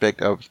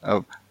aspect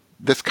of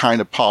this kind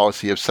of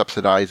policy of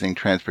subsidizing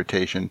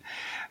transportation.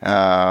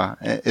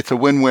 It's a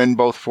win-win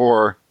both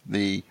for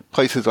the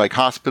places like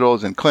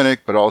hospitals and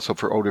clinic, but also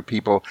for older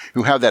people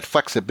who have that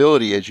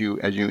flexibility, as you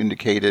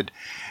indicated,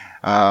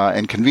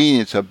 and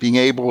convenience of being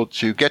able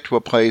to get to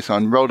a place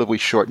on relatively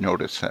short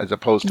notice, as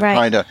opposed to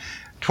kind of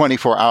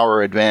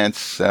 24-hour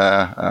advance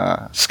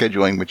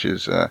scheduling, which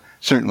is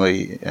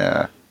certainly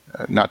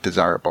not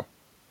desirable.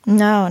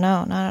 No,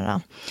 not at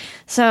all.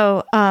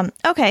 So,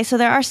 so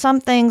there are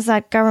some things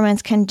that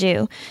governments can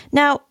do.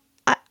 Now,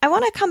 I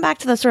want to come back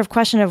to the sort of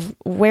question of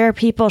where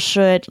people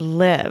should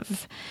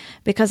live,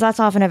 because that's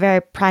often a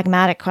very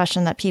pragmatic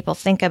question that people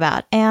think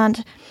about.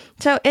 And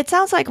so it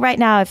sounds like right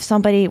now, if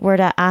somebody were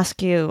to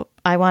ask you,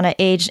 I want to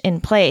age in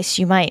place,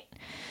 you might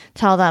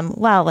tell them,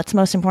 well, what's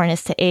most important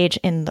is to age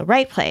in the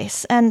right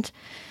place. And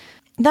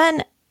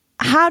then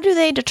how do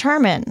they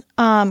determine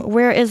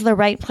where is the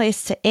right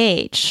place to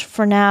age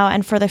for now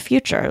and for the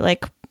future?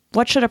 Like,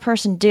 what should a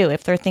person do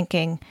if they're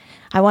thinking,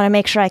 I want to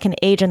make sure I can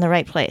age in the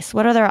right place?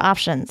 What are their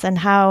options, and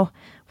how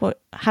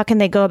can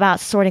they go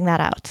about sorting that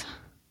out?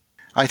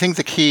 I think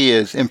the key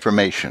is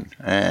information,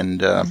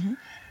 and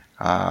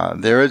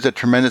there is a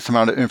tremendous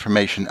amount of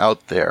information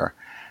out there,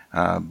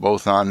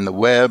 both on the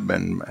web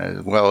and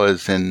as well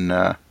as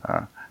in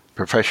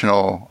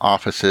professional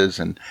offices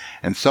and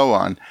so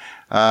on.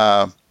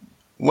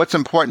 What's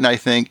important, I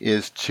think,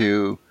 is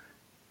to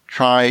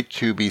try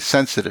to be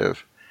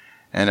sensitive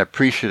and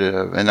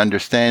appreciative and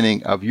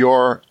understanding of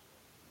your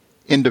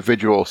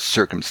individual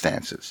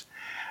circumstances.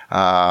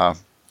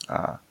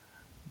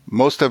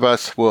 Most of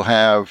us will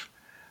have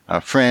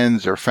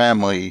friends or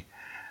family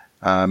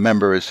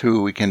members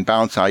who we can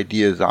bounce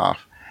ideas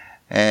off.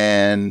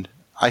 And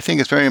I think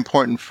it's very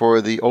important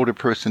for the older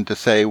person to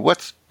say,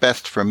 what's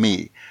best for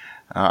me?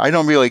 I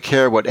don't really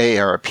care what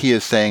AARP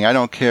is saying. I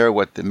don't care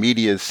what the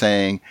media is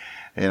saying.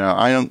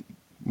 I don't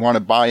want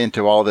to buy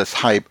into all this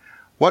hype.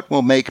 What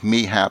will make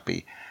me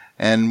happy?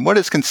 And what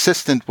is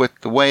consistent with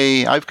the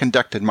way I've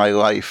conducted my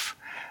life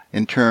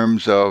in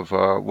terms of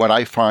what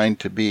I find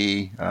to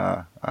be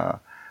the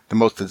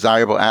most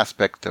desirable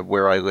aspect of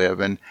where I live,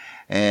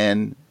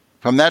 and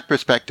from that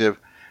perspective,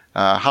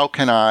 how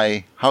can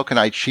I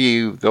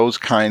achieve those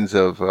kinds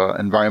of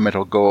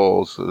environmental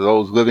goals,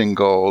 those living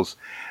goals,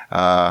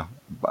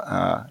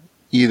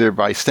 either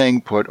by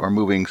staying put or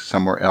moving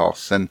somewhere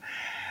else? And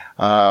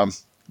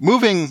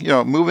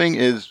moving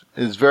is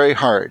very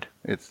hard.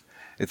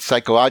 It's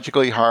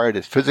psychologically hard,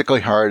 it's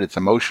physically hard, it's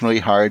emotionally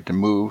hard to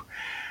move.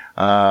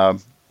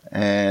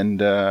 And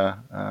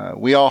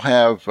we all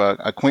have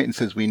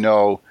acquaintances we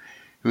know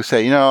who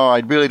say,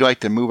 I'd really like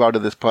to move out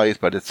of this place,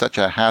 but it's such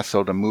a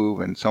hassle to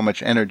move and so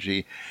much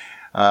energy.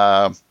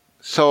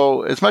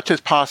 So as much as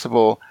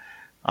possible,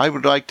 I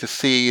would like to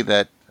see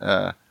that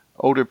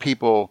older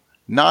people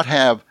not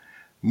have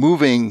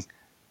the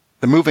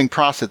moving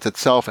process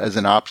itself as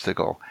an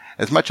obstacle.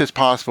 As much as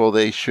possible,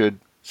 they should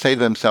say to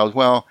themselves,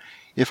 well,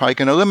 if I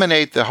can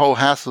eliminate the whole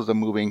hassles of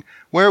moving,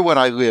 where would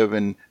I live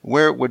and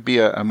where would be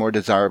a more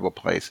desirable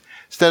place?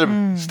 Instead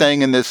of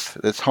staying in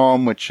this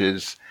home, which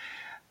is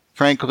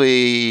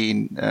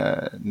frankly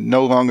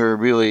no longer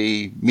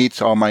really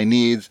meets all my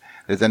needs.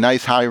 There's a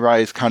nice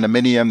high-rise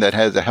condominium that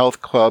has a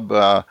health club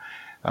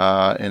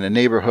in a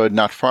neighborhood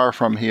not far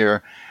from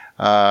here.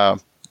 I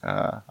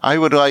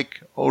would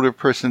like older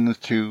persons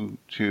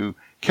to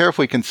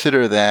carefully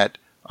consider that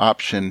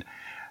option,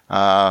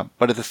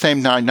 but at the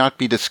same time not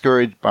be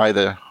discouraged by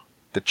the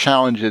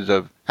challenges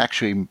of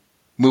actually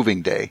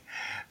moving day.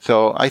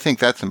 So I think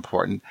that's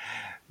important.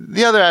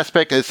 The other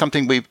aspect is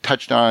something we've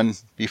touched on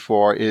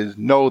before is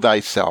know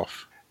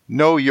thyself.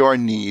 Know your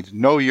needs,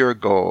 know your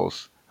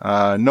goals,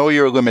 know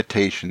your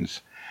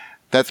limitations.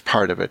 That's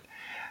part of it.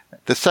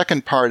 The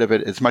second part of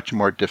it is much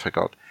more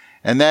difficult,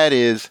 and that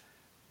is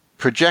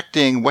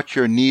projecting what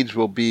your needs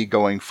will be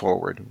going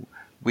forward.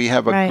 We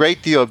have a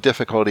great deal of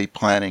difficulty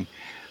planning.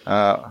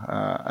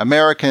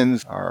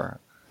 Americans are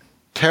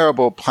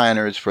terrible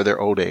planners for their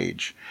old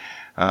age.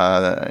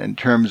 In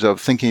terms of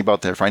thinking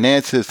about their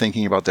finances,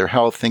 thinking about their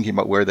health, thinking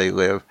about where they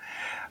live.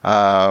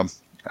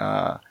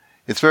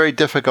 It's very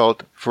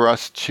difficult for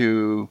us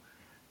to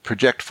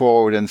project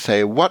forward and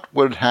say, what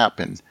would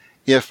happen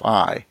if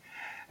I?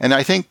 And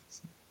I think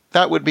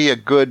that would be a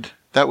good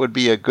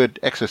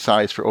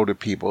exercise for older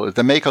people, is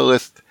to make a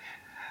list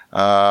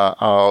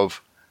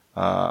of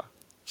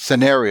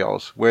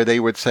scenarios where they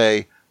would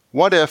say,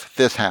 what if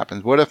this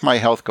happens? What if my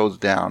health goes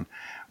down?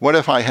 What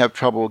if I have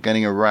trouble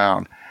getting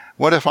around?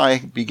 What if I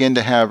begin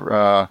to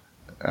have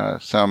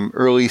some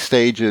early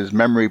stages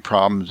memory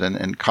problems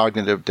and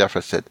cognitive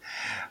deficit?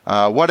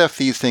 What if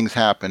these things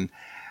happen?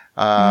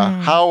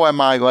 How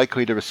am I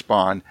likely to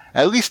respond?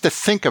 At least to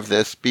think of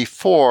this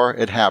before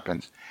it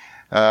happens.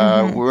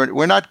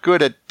 We're not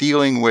good at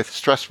dealing with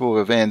stressful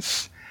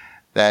events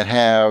that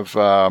have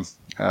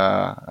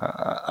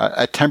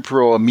a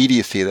temporal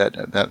immediacy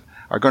that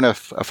are going to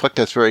afflict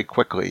us very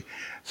quickly.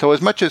 So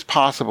as much as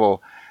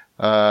possible,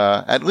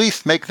 at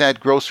least make that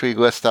grocery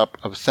list up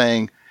of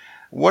saying,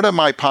 what are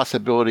my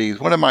possibilities?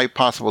 What are my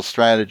possible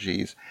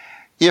strategies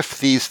if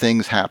these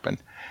things happen?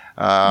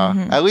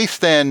 At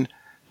least then,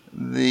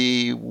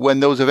 when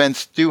those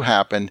events do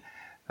happen,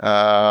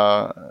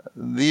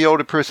 the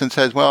older person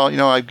says, well,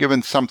 I've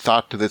given some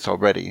thought to this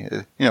already.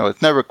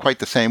 It's never quite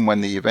the same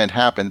when the event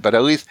happened, but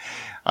at least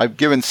I've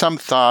given some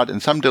thought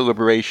and some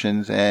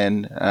deliberations,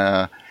 and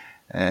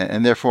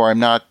therefore I'm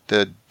not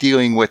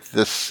dealing with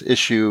this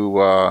issue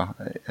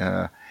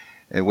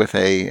with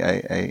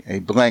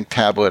a blank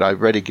tablet.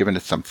 I've already given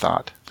it some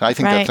thought. So I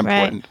think that's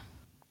important. Right.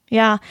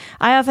 Yeah.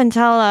 I often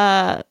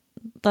tell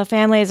the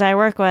families I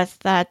work with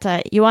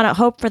that you want to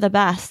hope for the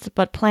best,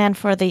 but plan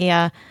for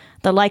the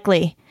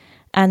likely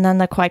and then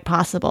the quite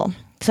possible.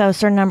 So a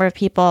certain number of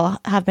people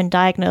have been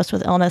diagnosed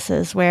with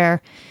illnesses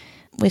where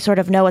we sort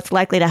of know it's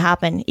likely to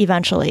happen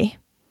eventually.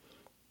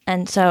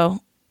 And so,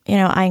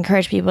 I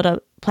encourage people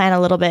to plan a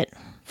little bit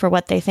for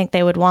what they think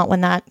they would want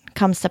when that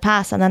comes to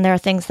pass. And then there are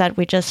things that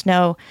we just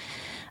know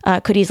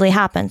could easily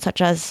happen,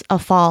 such as a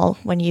fall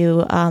when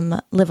you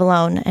live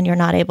alone and you're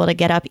not able to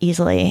get up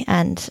easily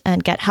and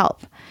get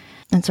help,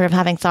 and sort of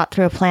having thought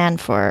through a plan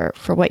for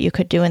what you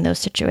could do in those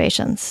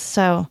situations.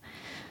 So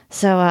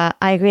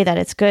I agree that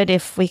it's good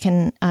if we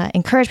can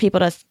encourage people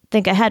to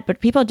think ahead, but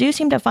people do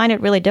seem to find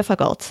it really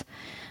difficult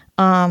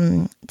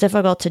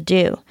to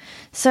do.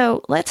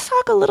 So let's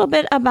talk a little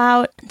bit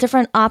about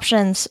different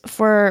options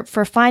for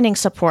finding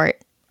support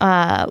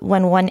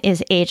when one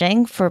is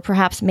aging, for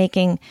perhaps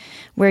making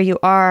where you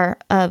are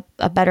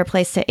a better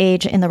place to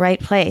age in the right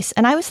place.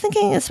 And I was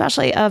thinking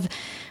especially of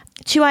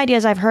two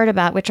ideas I've heard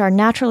about, which are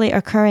naturally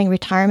occurring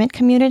retirement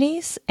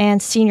communities and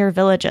senior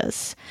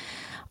villages.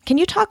 Can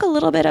you talk a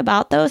little bit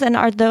about those? And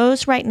are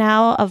those right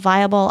now a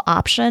viable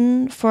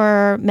option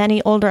for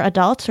many older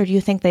adults, or do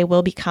you think they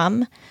will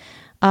become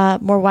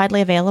more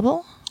widely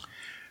available?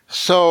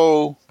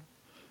 So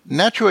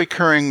naturally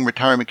occurring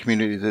retirement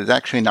communities is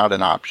actually not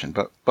an option.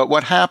 But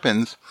what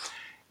happens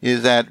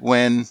is that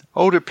when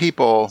older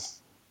people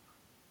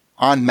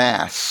en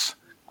masse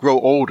grow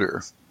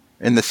older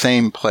in the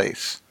same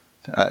place,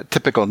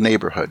 typical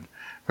neighborhood,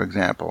 for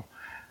example,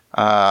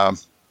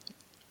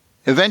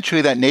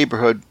 eventually that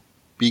neighborhood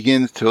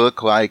begins to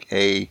look like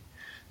a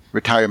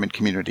retirement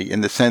community in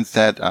the sense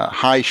that a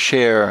high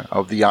share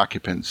of the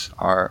occupants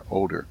are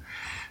older.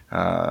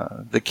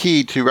 The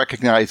key to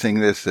recognizing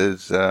this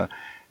is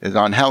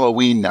on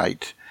Halloween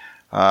night.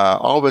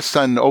 All of a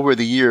sudden, over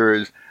the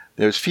years,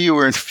 there's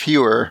fewer and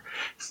fewer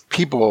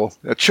people,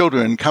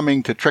 children,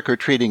 coming to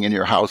trick-or-treating in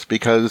your house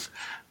because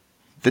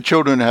the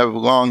children have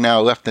long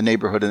now left the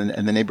neighborhood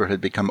and the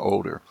neighborhood become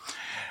older.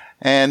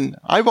 And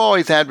I've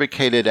always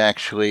advocated,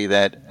 actually,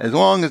 that as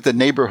long as the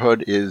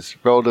neighborhood is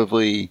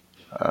relatively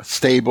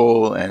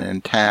stable and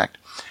intact,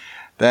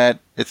 that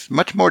it's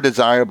much more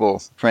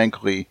desirable,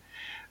 frankly,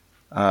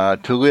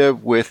 to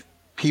live with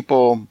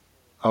people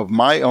of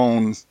my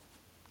own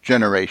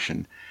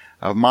generation,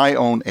 of my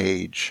own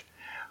age,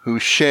 who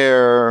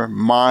share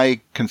my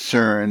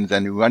concerns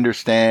and who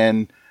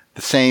understand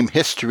the same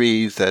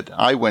histories that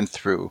I went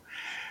through.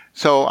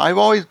 So I've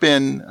always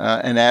been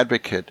an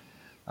advocate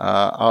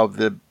of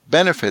the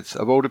benefits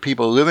of older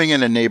people living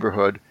in a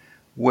neighborhood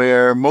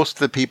where most of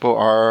the people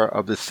are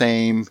of the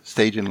same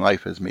stage in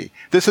life as me.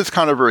 This is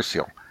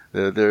controversial.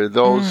 There are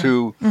those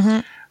who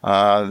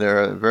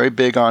they're very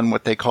big on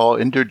what they call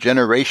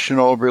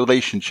intergenerational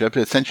relationships.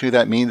 Essentially,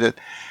 that means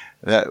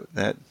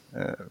that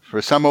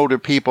for some older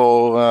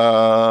people,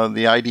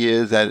 the idea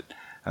is that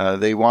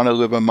they want to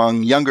live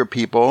among younger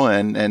people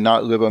and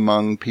not live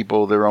among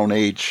people their own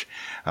age.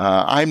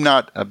 I'm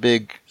not a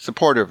big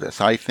supporter of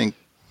this. I think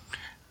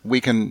we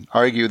can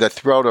argue that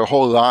throughout our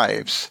whole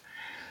lives,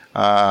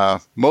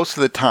 most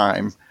of the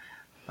time,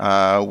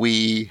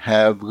 we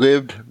have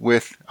lived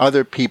with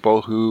other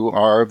people who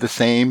are of the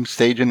same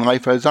stage in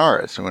life as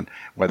ours.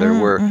 Whether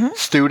we're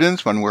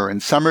students, when we're in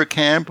summer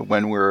camp,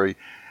 when we're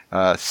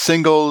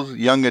single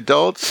young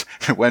adults,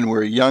 when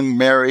we're young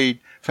married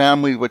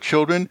families with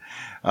children,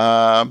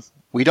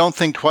 we don't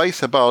think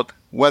twice about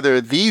whether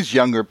these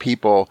younger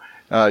people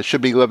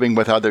should be living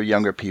with other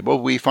younger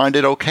people. We find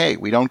it okay.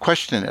 We don't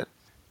question it.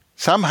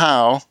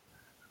 Somehow,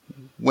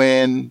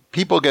 when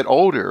people get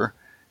older,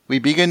 we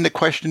begin to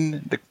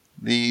question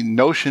the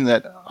notion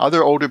that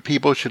other older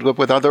people should live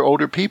with other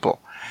older people.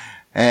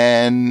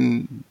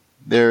 And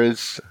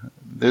there's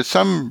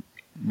some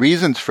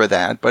reasons for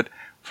that, but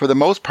for the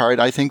most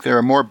part, I think there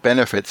are more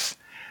benefits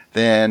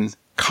than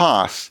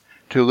costs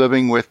to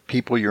living with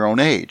people your own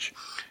age.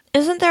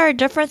 Isn't there a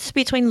difference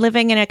between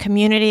living in a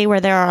community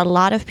where there are a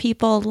lot of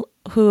people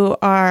who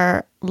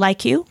are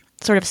like you,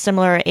 sort of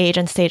similar age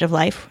and stage of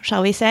life,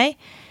 shall we say,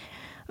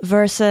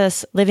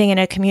 versus living in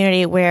a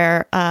community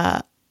where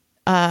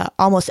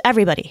almost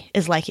everybody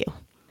is like you,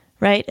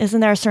 right?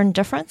 Isn't there a certain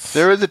difference?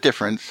 There is a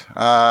difference.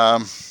 So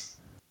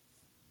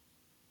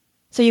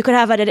you could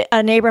have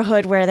a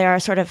neighborhood where there are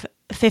sort of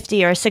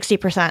 50 or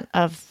 60%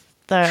 of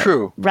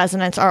the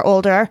residents are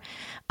older,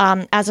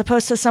 as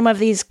opposed to some of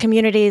these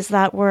communities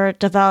that were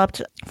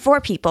developed for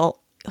people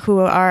who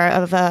are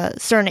of a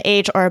certain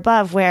age or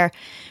above, where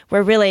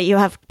really you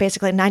have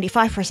basically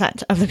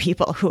 95% of the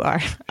people who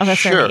are of a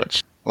certain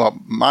age. Well,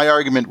 my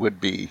argument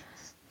would be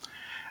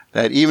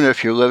that even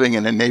if you're living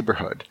in a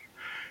neighborhood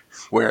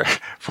where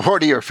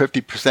 40 or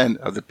 50%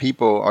 of the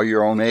people are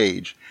your own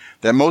age,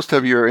 that most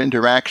of your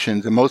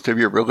interactions and most of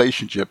your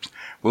relationships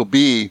will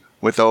be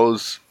with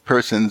those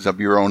persons of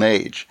your own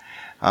age.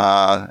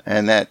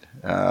 And that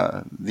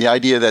the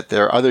idea that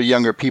there are other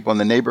younger people in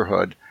the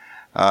neighborhood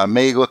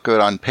may look good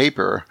on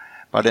paper,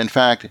 but in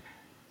fact,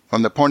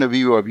 from the point of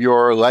view of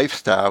your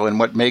lifestyle and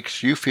what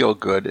makes you feel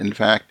good, in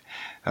fact,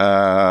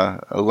 a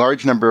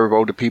large number of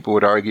older people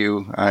would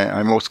argue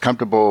I'm most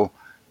comfortable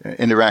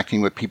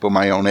interacting with people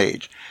my own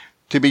age.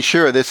 To be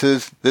sure, this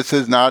is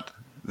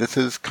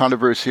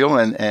controversial,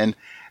 and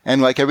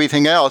like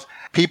everything else,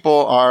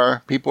 people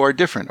are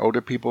different.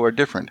 Older people are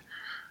different.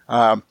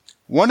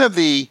 One of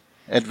the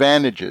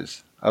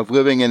advantages of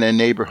living in a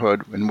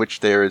neighborhood in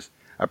which there is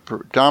a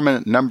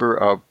predominant number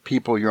of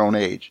people your own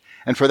age,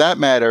 and for that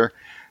matter,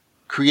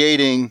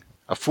 creating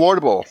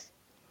affordable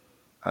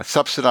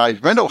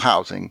subsidized rental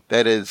housing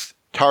that is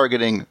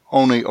targeting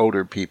only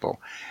older people,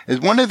 is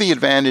one of the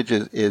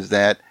advantages is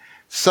that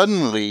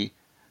suddenly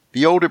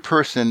the older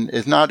person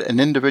is not an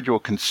individual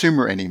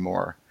consumer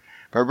anymore,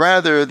 but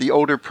rather the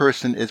older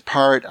person is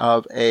part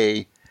of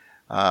a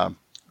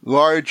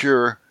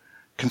larger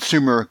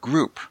consumer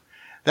group.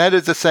 That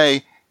is to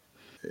say,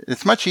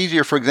 it's much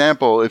easier, for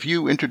example, if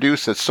you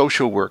introduce a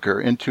social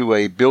worker into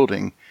a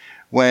building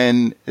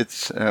when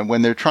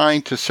they're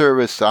trying to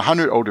service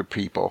 100 older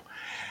people,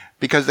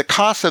 because the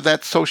cost of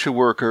that social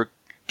worker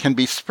can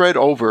be spread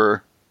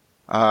over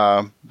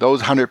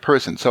those 100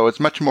 persons. So it's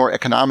much more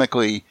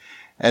economically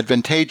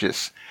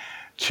advantageous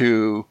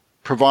to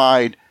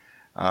provide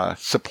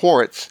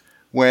supports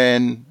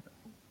when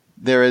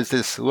there is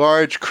this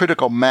large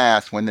critical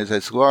mass, when there's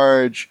this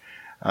large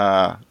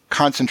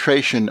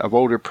concentration of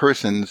older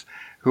persons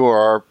who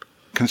are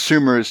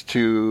consumers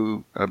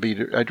to be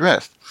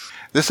addressed.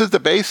 This is the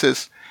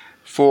basis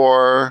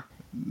for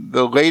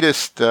the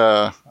latest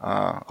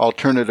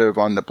alternative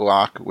on the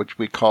block, which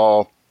we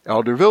call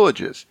elder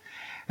villages.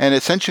 And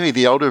essentially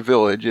the elder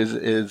village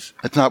is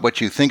it's not what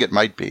you think it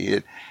might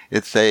be.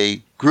 It's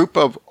a group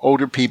of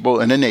older people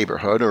in a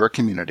neighborhood or a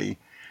community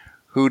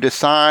who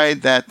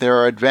decide that there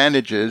are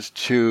advantages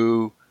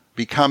to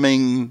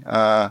becoming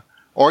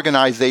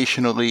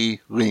organizationally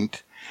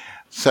linked,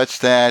 such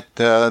that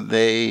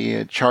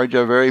they charge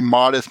a very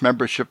modest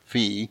membership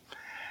fee.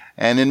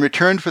 And in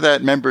return for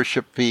that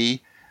membership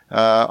fee,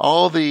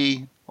 all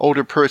the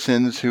older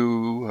persons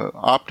who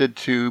opted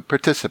to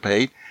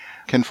participate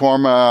can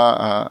form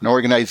an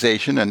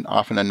organization, and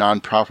often a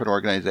nonprofit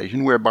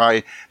organization,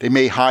 whereby they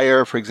may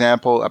hire, for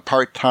example, a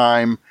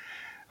part-time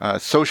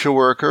social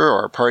worker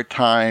or a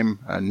part-time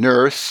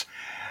nurse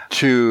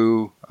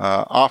to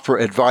offer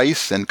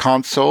advice and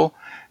counsel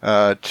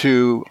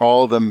to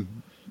all the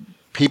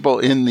people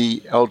in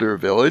the elder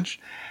village.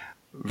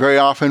 Very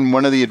often,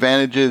 one of the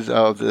advantages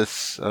of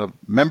this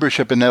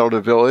membership in Elder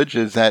Village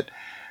is that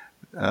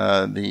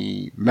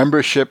the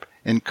membership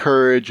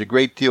encourage a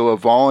great deal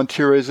of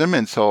volunteerism,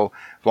 and so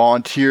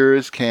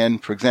volunteers can,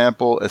 for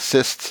example,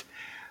 assist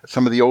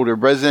some of the older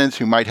residents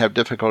who might have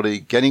difficulty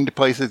getting to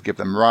places, give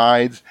them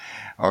rides,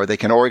 or they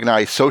can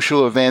organize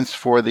social events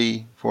for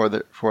the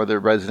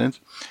residents.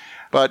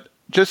 But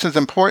just as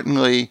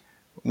importantly,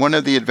 one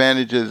of the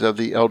advantages of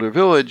the Elder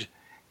Village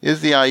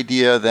is the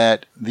idea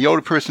that the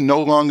older person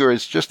no longer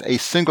is just a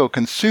single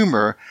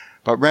consumer,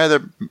 but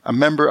rather a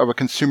member of a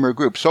consumer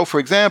group. So, for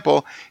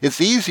example,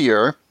 it's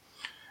easier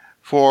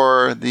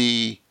for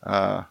the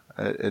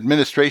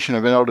administration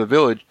of an elder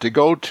village to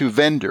go to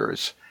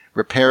vendors,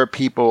 repair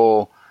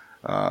people,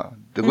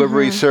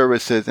 delivery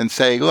services, and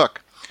say,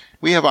 look,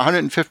 we have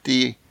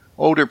 150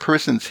 older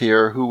persons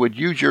here who would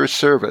use your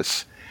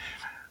service.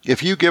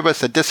 If you give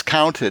us a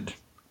discounted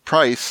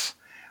price,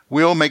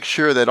 we'll make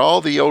sure that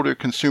all the older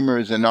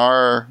consumers in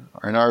our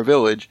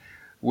village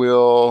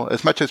will,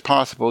 as much as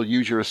possible,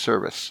 use your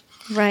service.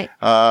 Right.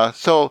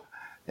 So,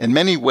 in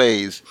many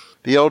ways,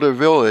 the elder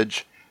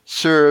village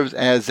serves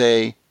as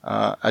a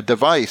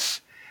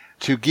device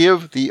to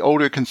give the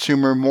older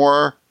consumer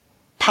more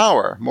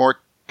power, more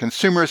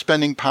consumer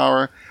spending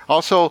power.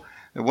 Also,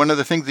 one of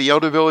the things the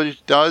elder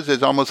village does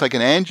is almost like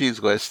an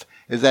Angie's List,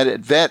 is that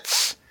it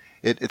vets,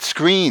 it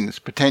screens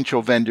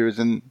potential vendors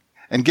and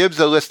gives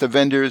a list of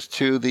vendors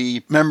to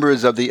the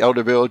members of the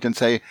elder village and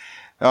say,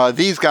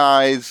 these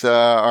guys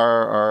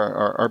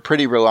are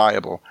pretty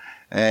reliable.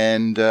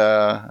 And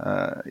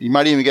you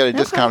might even get a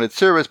discounted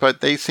service,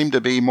 but they seem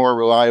to be more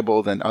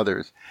reliable than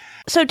others.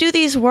 So do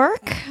these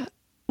work?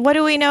 What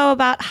do we know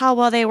about how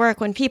well they work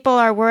when people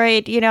are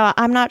worried,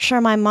 I'm not sure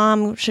my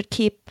mom should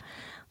keep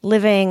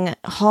living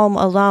home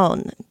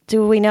alone?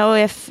 Do we know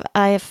if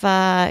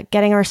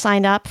getting her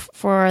signed up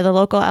for the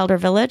local elder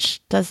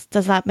village, does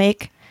that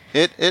make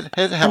it helps.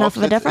 Enough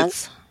of a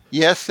difference?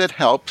 Yes, it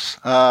helps.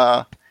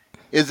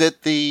 Is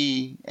it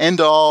the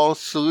end-all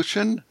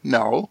solution?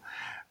 No.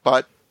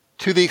 But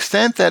to the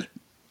extent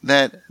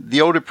that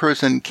the older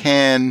person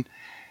can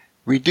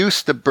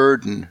reduce the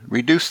burden,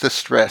 reduce the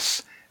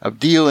stress of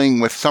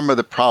dealing with some of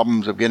the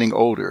problems of getting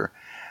older,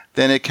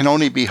 then it can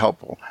only be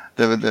helpful.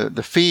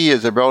 The fee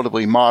is a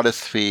relatively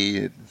modest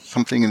fee,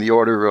 something in the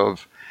order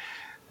of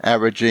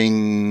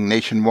averaging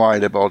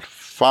nationwide about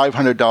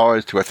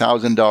 $500 to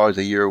 $1,000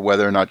 a year,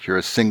 whether or not you're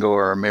a single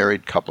or a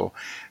married couple.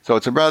 So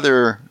it's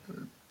a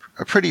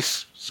pretty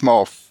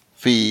small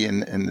fee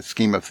in the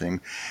scheme of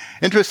things.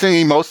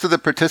 Interestingly, most of the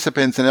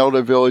participants in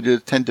elder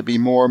villages tend to be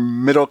more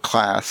middle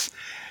class.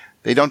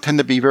 They don't tend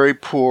to be very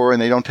poor,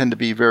 and they don't tend to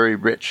be very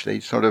rich.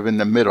 They're sort of in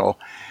the middle.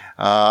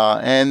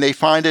 And they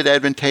find it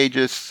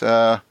advantageous.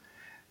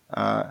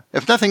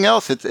 If nothing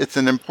else, it's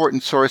an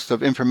important source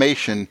of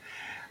information.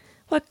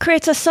 Well, it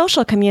creates a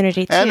social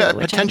community, too. And a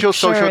potential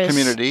social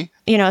community.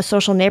 A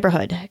social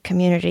neighborhood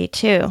community,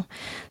 too.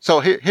 So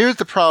here's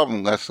the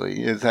problem,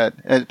 Leslie, is that,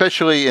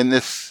 especially in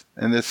this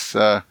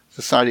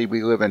society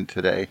we live in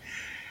today,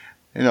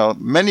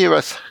 many of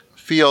us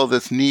feel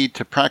this need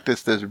to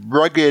practice this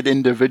rugged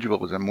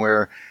individualism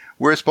where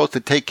we're supposed to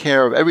take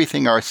care of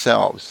everything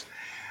ourselves.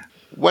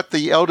 What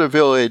the elder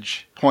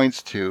village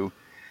points to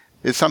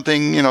is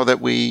something, that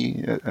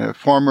we,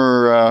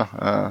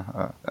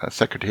 former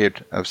Secretary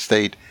of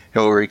State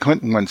Hillary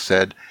Clinton once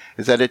said,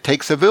 is that it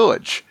takes a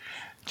village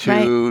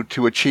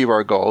to achieve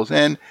our goals.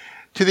 And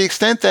to the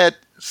extent that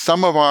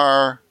some of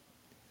our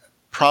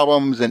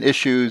problems and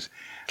issues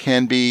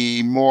can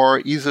be more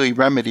easily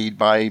remedied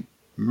by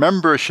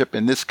membership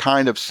in this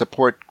kind of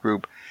support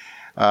group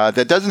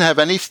that doesn't have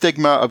any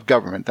stigma of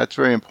government. That's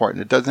very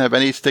important. It doesn't have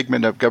any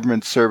stigma of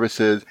government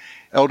services.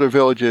 Elder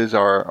villages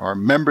are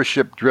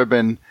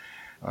membership-driven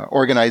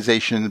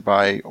organizations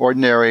by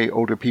ordinary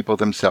older people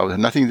themselves. It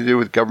has nothing to do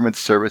with government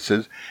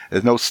services.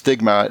 There's no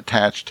stigma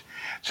attached.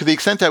 To the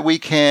extent that we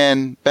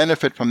can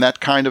benefit from that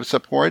kind of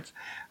support,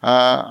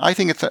 I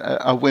think it's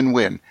a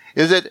win-win.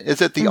 Is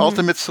it the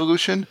ultimate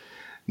solution?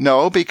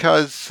 No,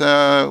 because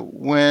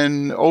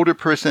when older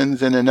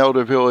persons in an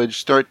elder village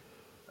start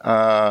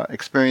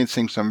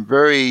experiencing some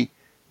very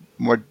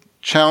more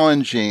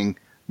challenging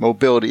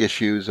mobility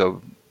issues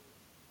of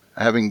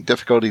having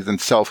difficulties in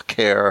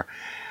self-care,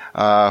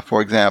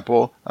 for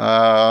example,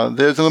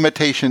 there's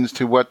limitations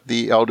to what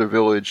the elder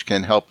village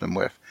can help them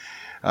with.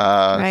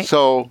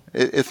 So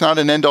it's not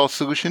an end-all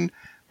solution,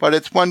 but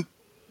it's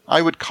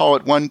I would call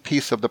it one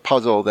piece of the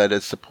puzzle that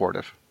is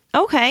supportive.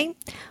 Okay.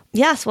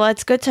 Yes. Well,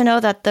 it's good to know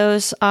that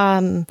those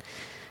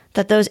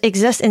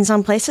exist in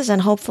some places,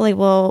 and hopefully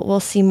we'll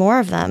see more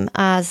of them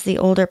as the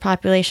older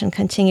population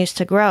continues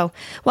to grow.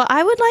 Well,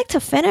 I would like to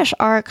finish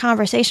our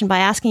conversation by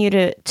asking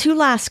you two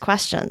last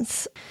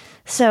questions.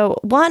 So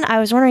one, I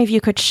was wondering if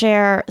you could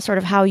share sort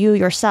of how you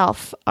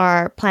yourself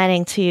are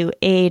planning to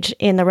age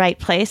in the right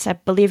place. I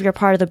believe you're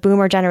part of the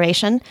boomer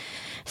generation.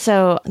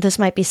 So this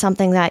might be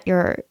something that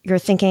you're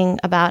thinking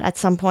about at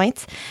some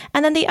point.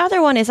 And then the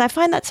other one is I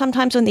find that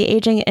sometimes when the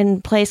aging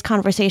in place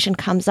conversation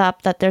comes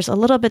up, that there's a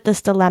little bit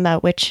this dilemma,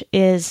 which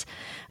is,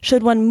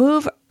 should one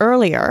move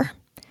earlier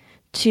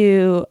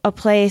to a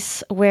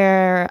place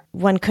where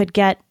one could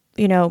get,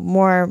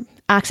 more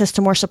access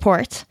to more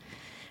support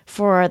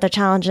for the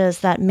challenges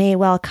that may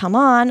well come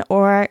on,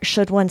 or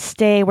should one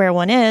stay where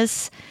one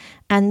is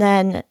and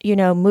then,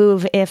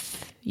 move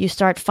if you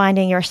start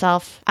finding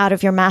yourself out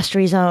of your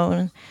mastery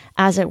zone,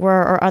 as it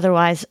were, or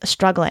otherwise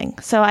struggling.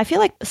 So I feel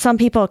like some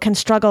people can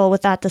struggle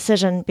with that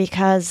decision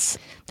because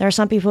there are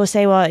some people who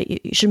say, well, you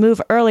should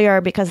move earlier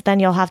because then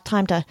you'll have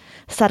time to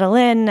settle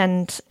in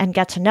and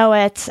get to know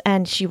it,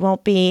 and you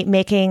won't be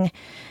making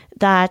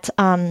that,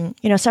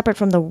 separate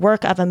from the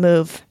work of a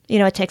move.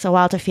 It takes a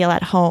while to feel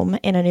at home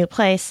in a new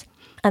place.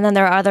 And then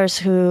there are others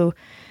who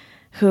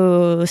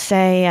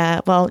say,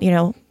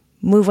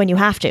 move when you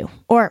have to,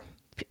 or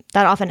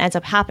that often ends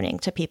up happening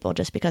to people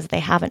just because they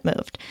haven't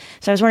moved.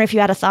 So I was wondering if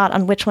you had a thought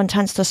on which one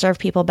tends to serve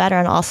people better,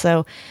 and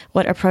also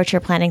what approach you're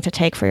planning to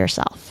take for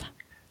yourself.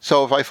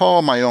 So if I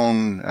follow my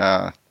own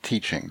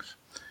teachings,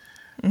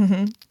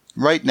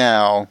 right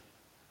now,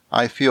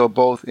 I feel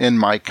both in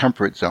my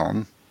comfort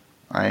zone.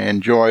 I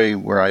enjoy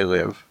where I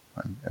live.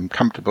 I'm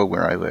comfortable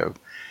where I live.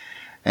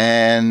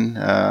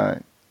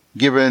 And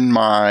given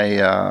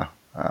my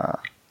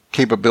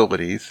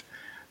capabilities,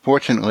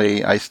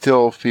 fortunately, I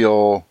still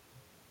feel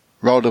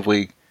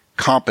relatively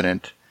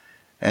competent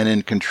and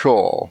in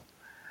control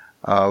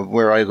of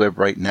where I live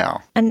right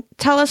now. And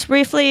tell us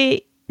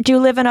briefly, do you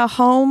live in a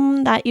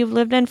home that you've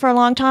lived in for a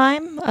long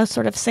time? A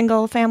sort of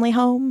single family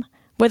home,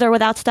 with or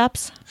without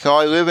steps? So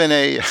I live in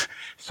a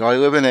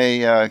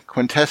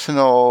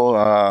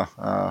quintessential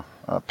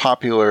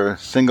popular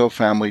single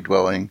family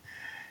dwelling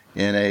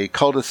in a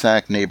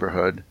cul-de-sac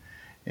neighborhood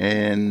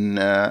in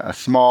a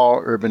small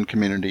urban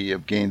community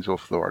of Gainesville,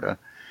 Florida.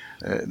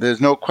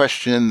 There's no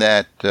question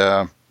that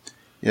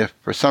if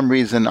for some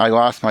reason I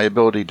lost my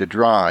ability to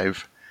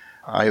drive,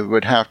 I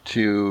would have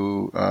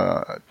to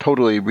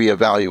totally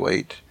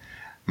reevaluate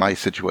my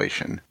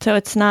situation. So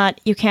it's not,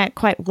 you can't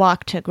quite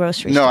walk to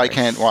grocery stores? No, I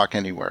can't walk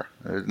anywhere.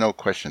 There's no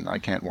question I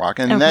can't walk.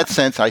 And in that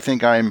sense, I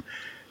think I'm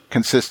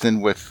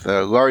consistent with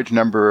a large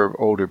number of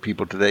older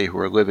people today who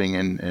are living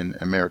in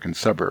American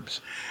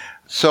suburbs.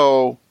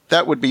 So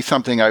that would be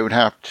something I would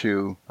have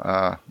to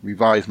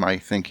revise my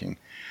thinking.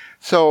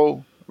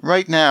 So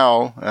right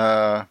now,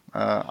 I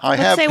have paid off.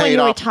 Let's say when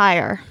you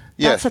retire.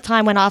 Yes. That's the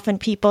time when often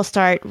people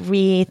start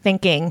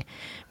rethinking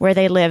where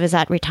they live is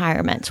at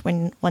retirement,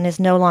 when one is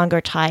no longer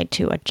tied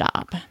to a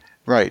job.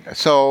 Right.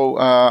 So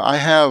I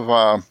have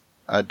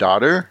a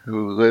daughter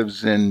who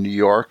lives in New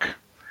York,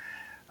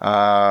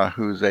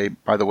 who's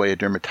by the way, a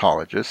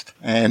dermatologist.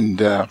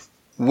 And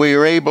we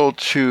were able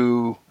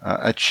to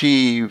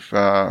achieve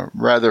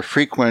rather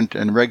frequent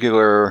and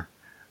regular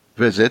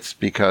visits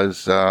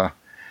because of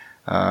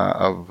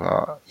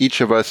each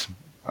of us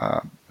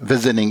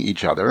visiting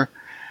each other.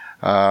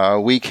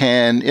 We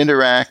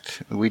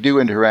do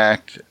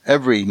interact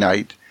every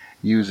night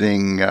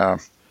using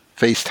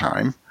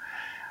FaceTime.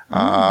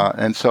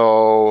 And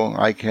so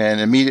I can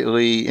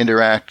immediately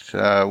interact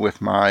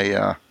with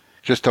my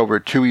just over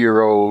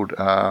 2-year-old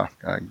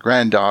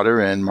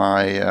granddaughter and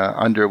my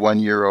under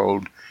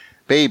 1-year-old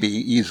baby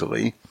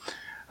easily.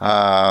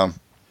 I'm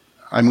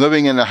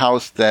living in a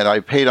house that I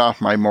paid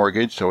off my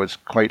mortgage, so it's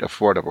quite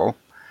affordable.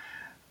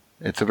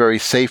 It's a very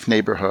safe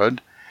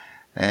neighborhood,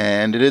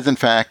 and it is in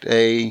fact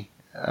a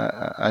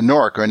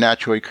NORC, or a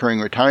naturally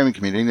occurring retirement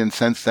community, in the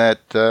sense that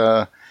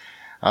a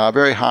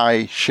very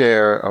high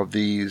share of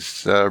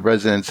these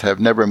residents have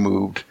never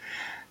moved,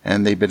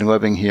 and they've been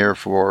living here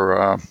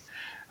for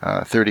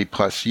 30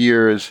 plus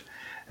years,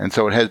 and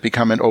so it has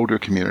become an older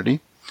community,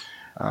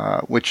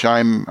 which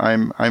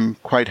I'm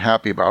quite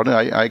happy about.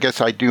 I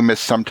guess I do miss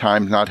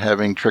sometimes not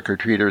having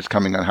trick-or-treaters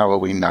coming on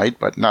Halloween night,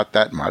 but not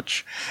that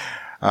much.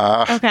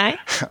 Okay.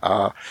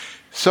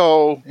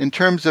 So in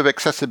terms of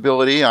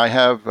accessibility, I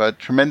have a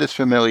tremendous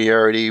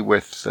familiarity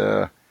with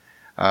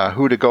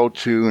who to go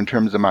to in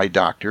terms of my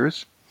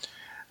doctors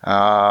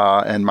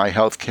and my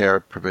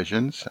healthcare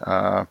provisions.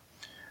 So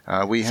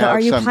are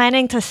you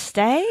planning to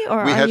stay, or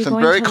are you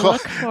going to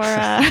look for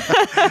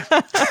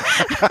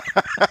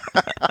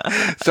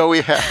So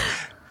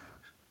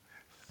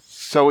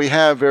we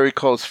have very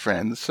close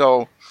friends.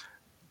 So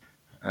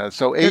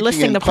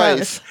aging in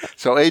place.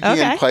 So aging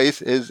in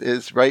place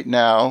is right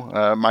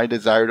now my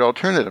desired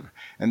alternative.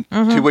 And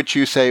to which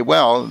you say,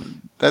 well,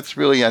 that's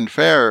really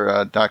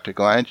unfair, Dr.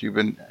 Glanch. You've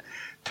been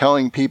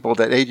telling people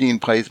that aging in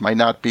place might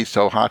not be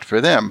so hot for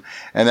them,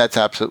 and that's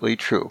absolutely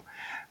true.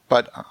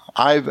 But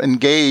I've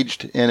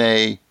engaged in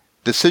a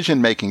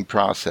decision-making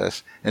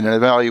process, in an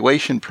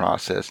evaluation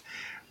process,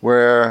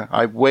 where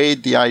I've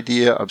weighed the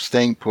idea of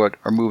staying put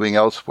or moving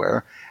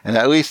elsewhere. And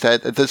at least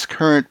at this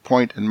current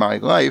point in my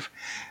life,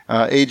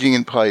 aging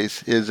in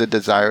place is a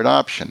desired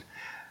option.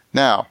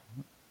 Now,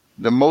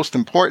 the most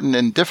important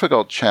and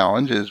difficult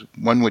challenge is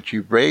one which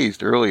you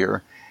raised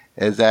earlier,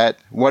 is that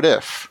what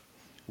if?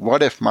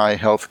 What if my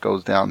health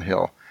goes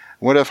downhill?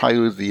 What if I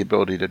lose the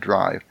ability to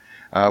drive?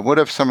 What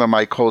if some of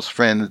my close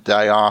friends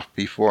die off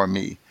before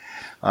me?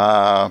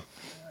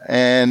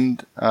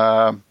 And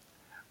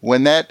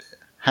when that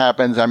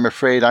happens, I'm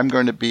afraid I'm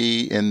going to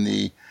be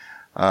in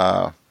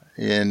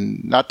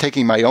not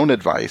taking my own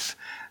advice,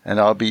 and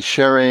I'll be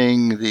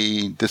sharing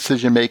the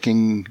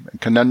decision-making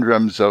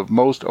conundrums of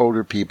most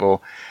older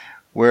people,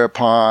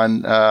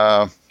 whereupon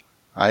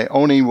I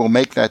only will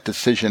make that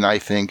decision, I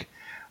think,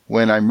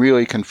 when I'm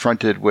really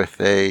confronted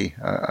with a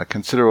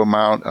considerable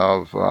amount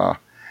of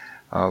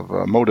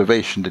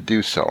motivation to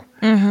do so.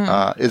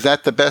 Mm-hmm. Is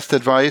that the best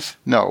advice?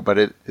 No, but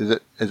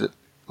is it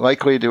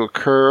likely to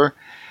occur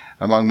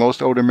among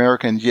most older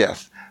Americans?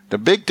 Yes. The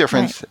big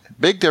difference,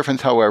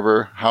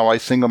 however, how I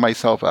single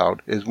myself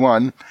out is,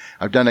 one,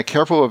 I've done a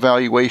careful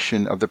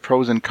evaluation of the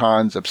pros and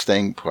cons of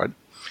staying put.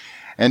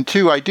 And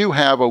two, I do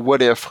have a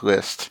what-if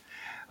list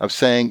of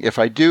saying, if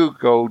I do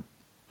go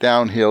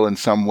downhill in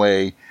some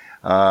way,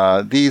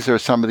 these are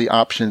some of the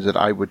options that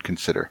I would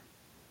consider.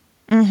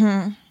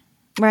 Mm-hmm.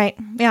 Right.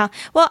 Yeah.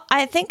 Well,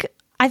 I think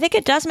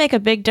it does make a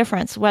big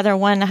difference whether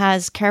one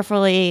has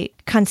carefully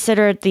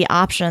considered the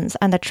options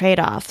and the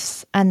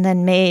trade-offs and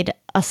then made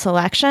a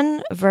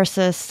selection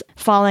versus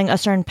following a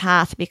certain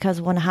path because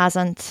one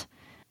hasn't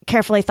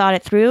carefully thought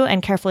it through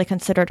and carefully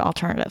considered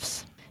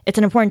alternatives. It's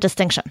an important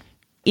distinction,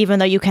 even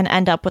though you can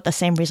end up with the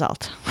same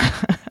result.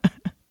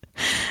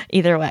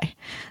 Either way.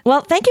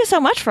 Well, thank you so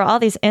much for all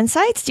these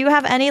insights. Do you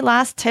have any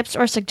last tips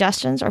or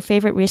suggestions or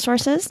favorite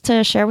resources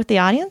to share with the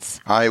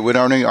audience? I would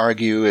only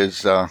argue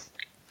is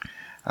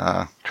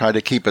try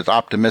to keep as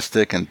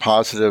optimistic and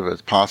positive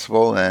as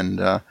possible,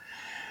 and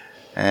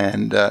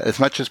as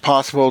much as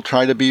possible,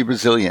 try to be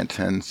resilient.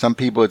 And some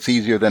people it's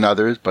easier than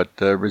others, but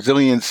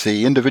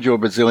individual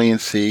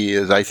resiliency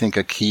is, I think,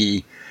 a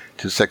key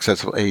to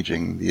successful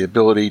aging. The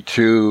ability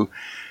to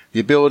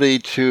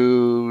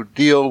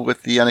deal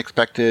with the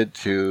unexpected,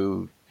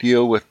 to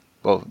deal with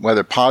both,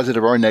 whether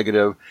positive or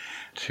negative,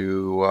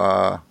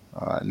 to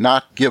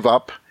not give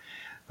up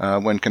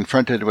when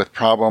confronted with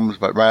problems,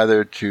 but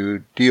rather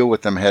to deal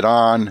with them head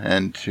on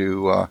and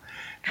to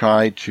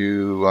try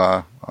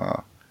to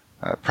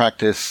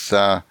practice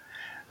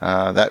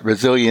that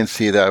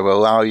resiliency that will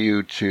allow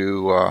you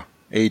to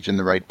age in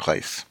the right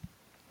place.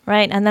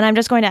 Right. And then I'm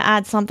just going to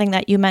add something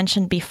that you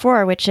mentioned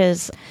before, which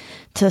is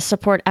to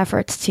support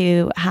efforts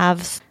to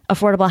have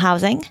affordable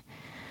housing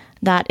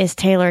that is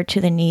tailored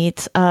to the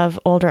needs of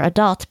older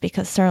adults,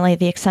 because certainly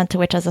the extent to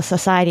which as a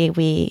society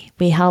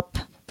we help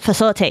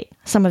facilitate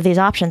some of these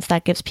options,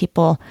 that gives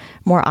people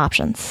more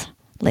options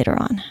later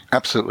on.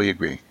 Absolutely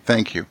agree.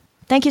 Thank you.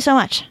 Thank you so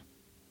much.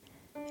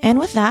 And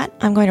with that,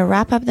 I'm going to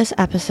wrap up this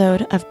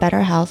episode of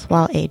Better Health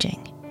While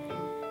Aging.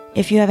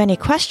 If you have any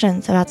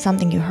questions about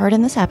something you heard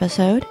in this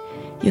episode,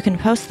 you can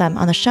post them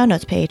on the show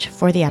notes page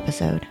for the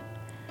episode.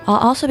 I'll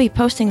also be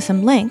posting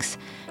some links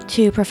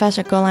to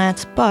Professor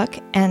Golant's book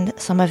and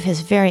some of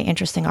his very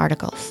interesting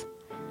articles.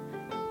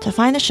 To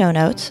find the show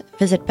notes,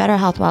 visit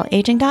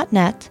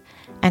betterhealthwhileaging.net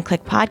and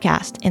click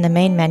podcast in the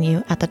main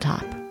menu at the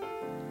top.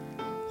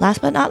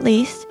 Last but not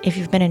least, if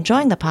you've been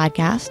enjoying the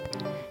podcast,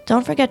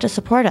 don't forget to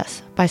support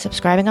us by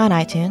subscribing on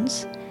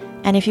iTunes,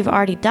 and if you've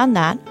already done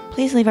that,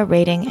 please leave a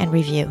rating and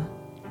review.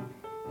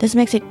 This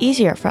makes it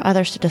easier for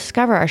others to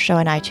discover our show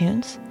in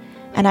iTunes,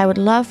 and I would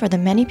love for the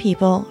many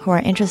people who are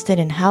interested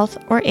in health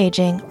or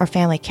aging or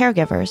family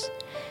caregivers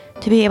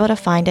to be able to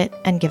find it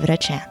and give it a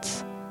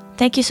chance.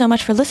 Thank you so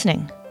much for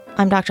listening.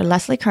 I'm Dr.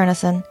 Leslie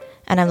Kernison,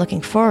 and I'm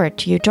looking forward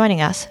to you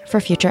joining us for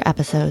future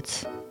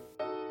episodes.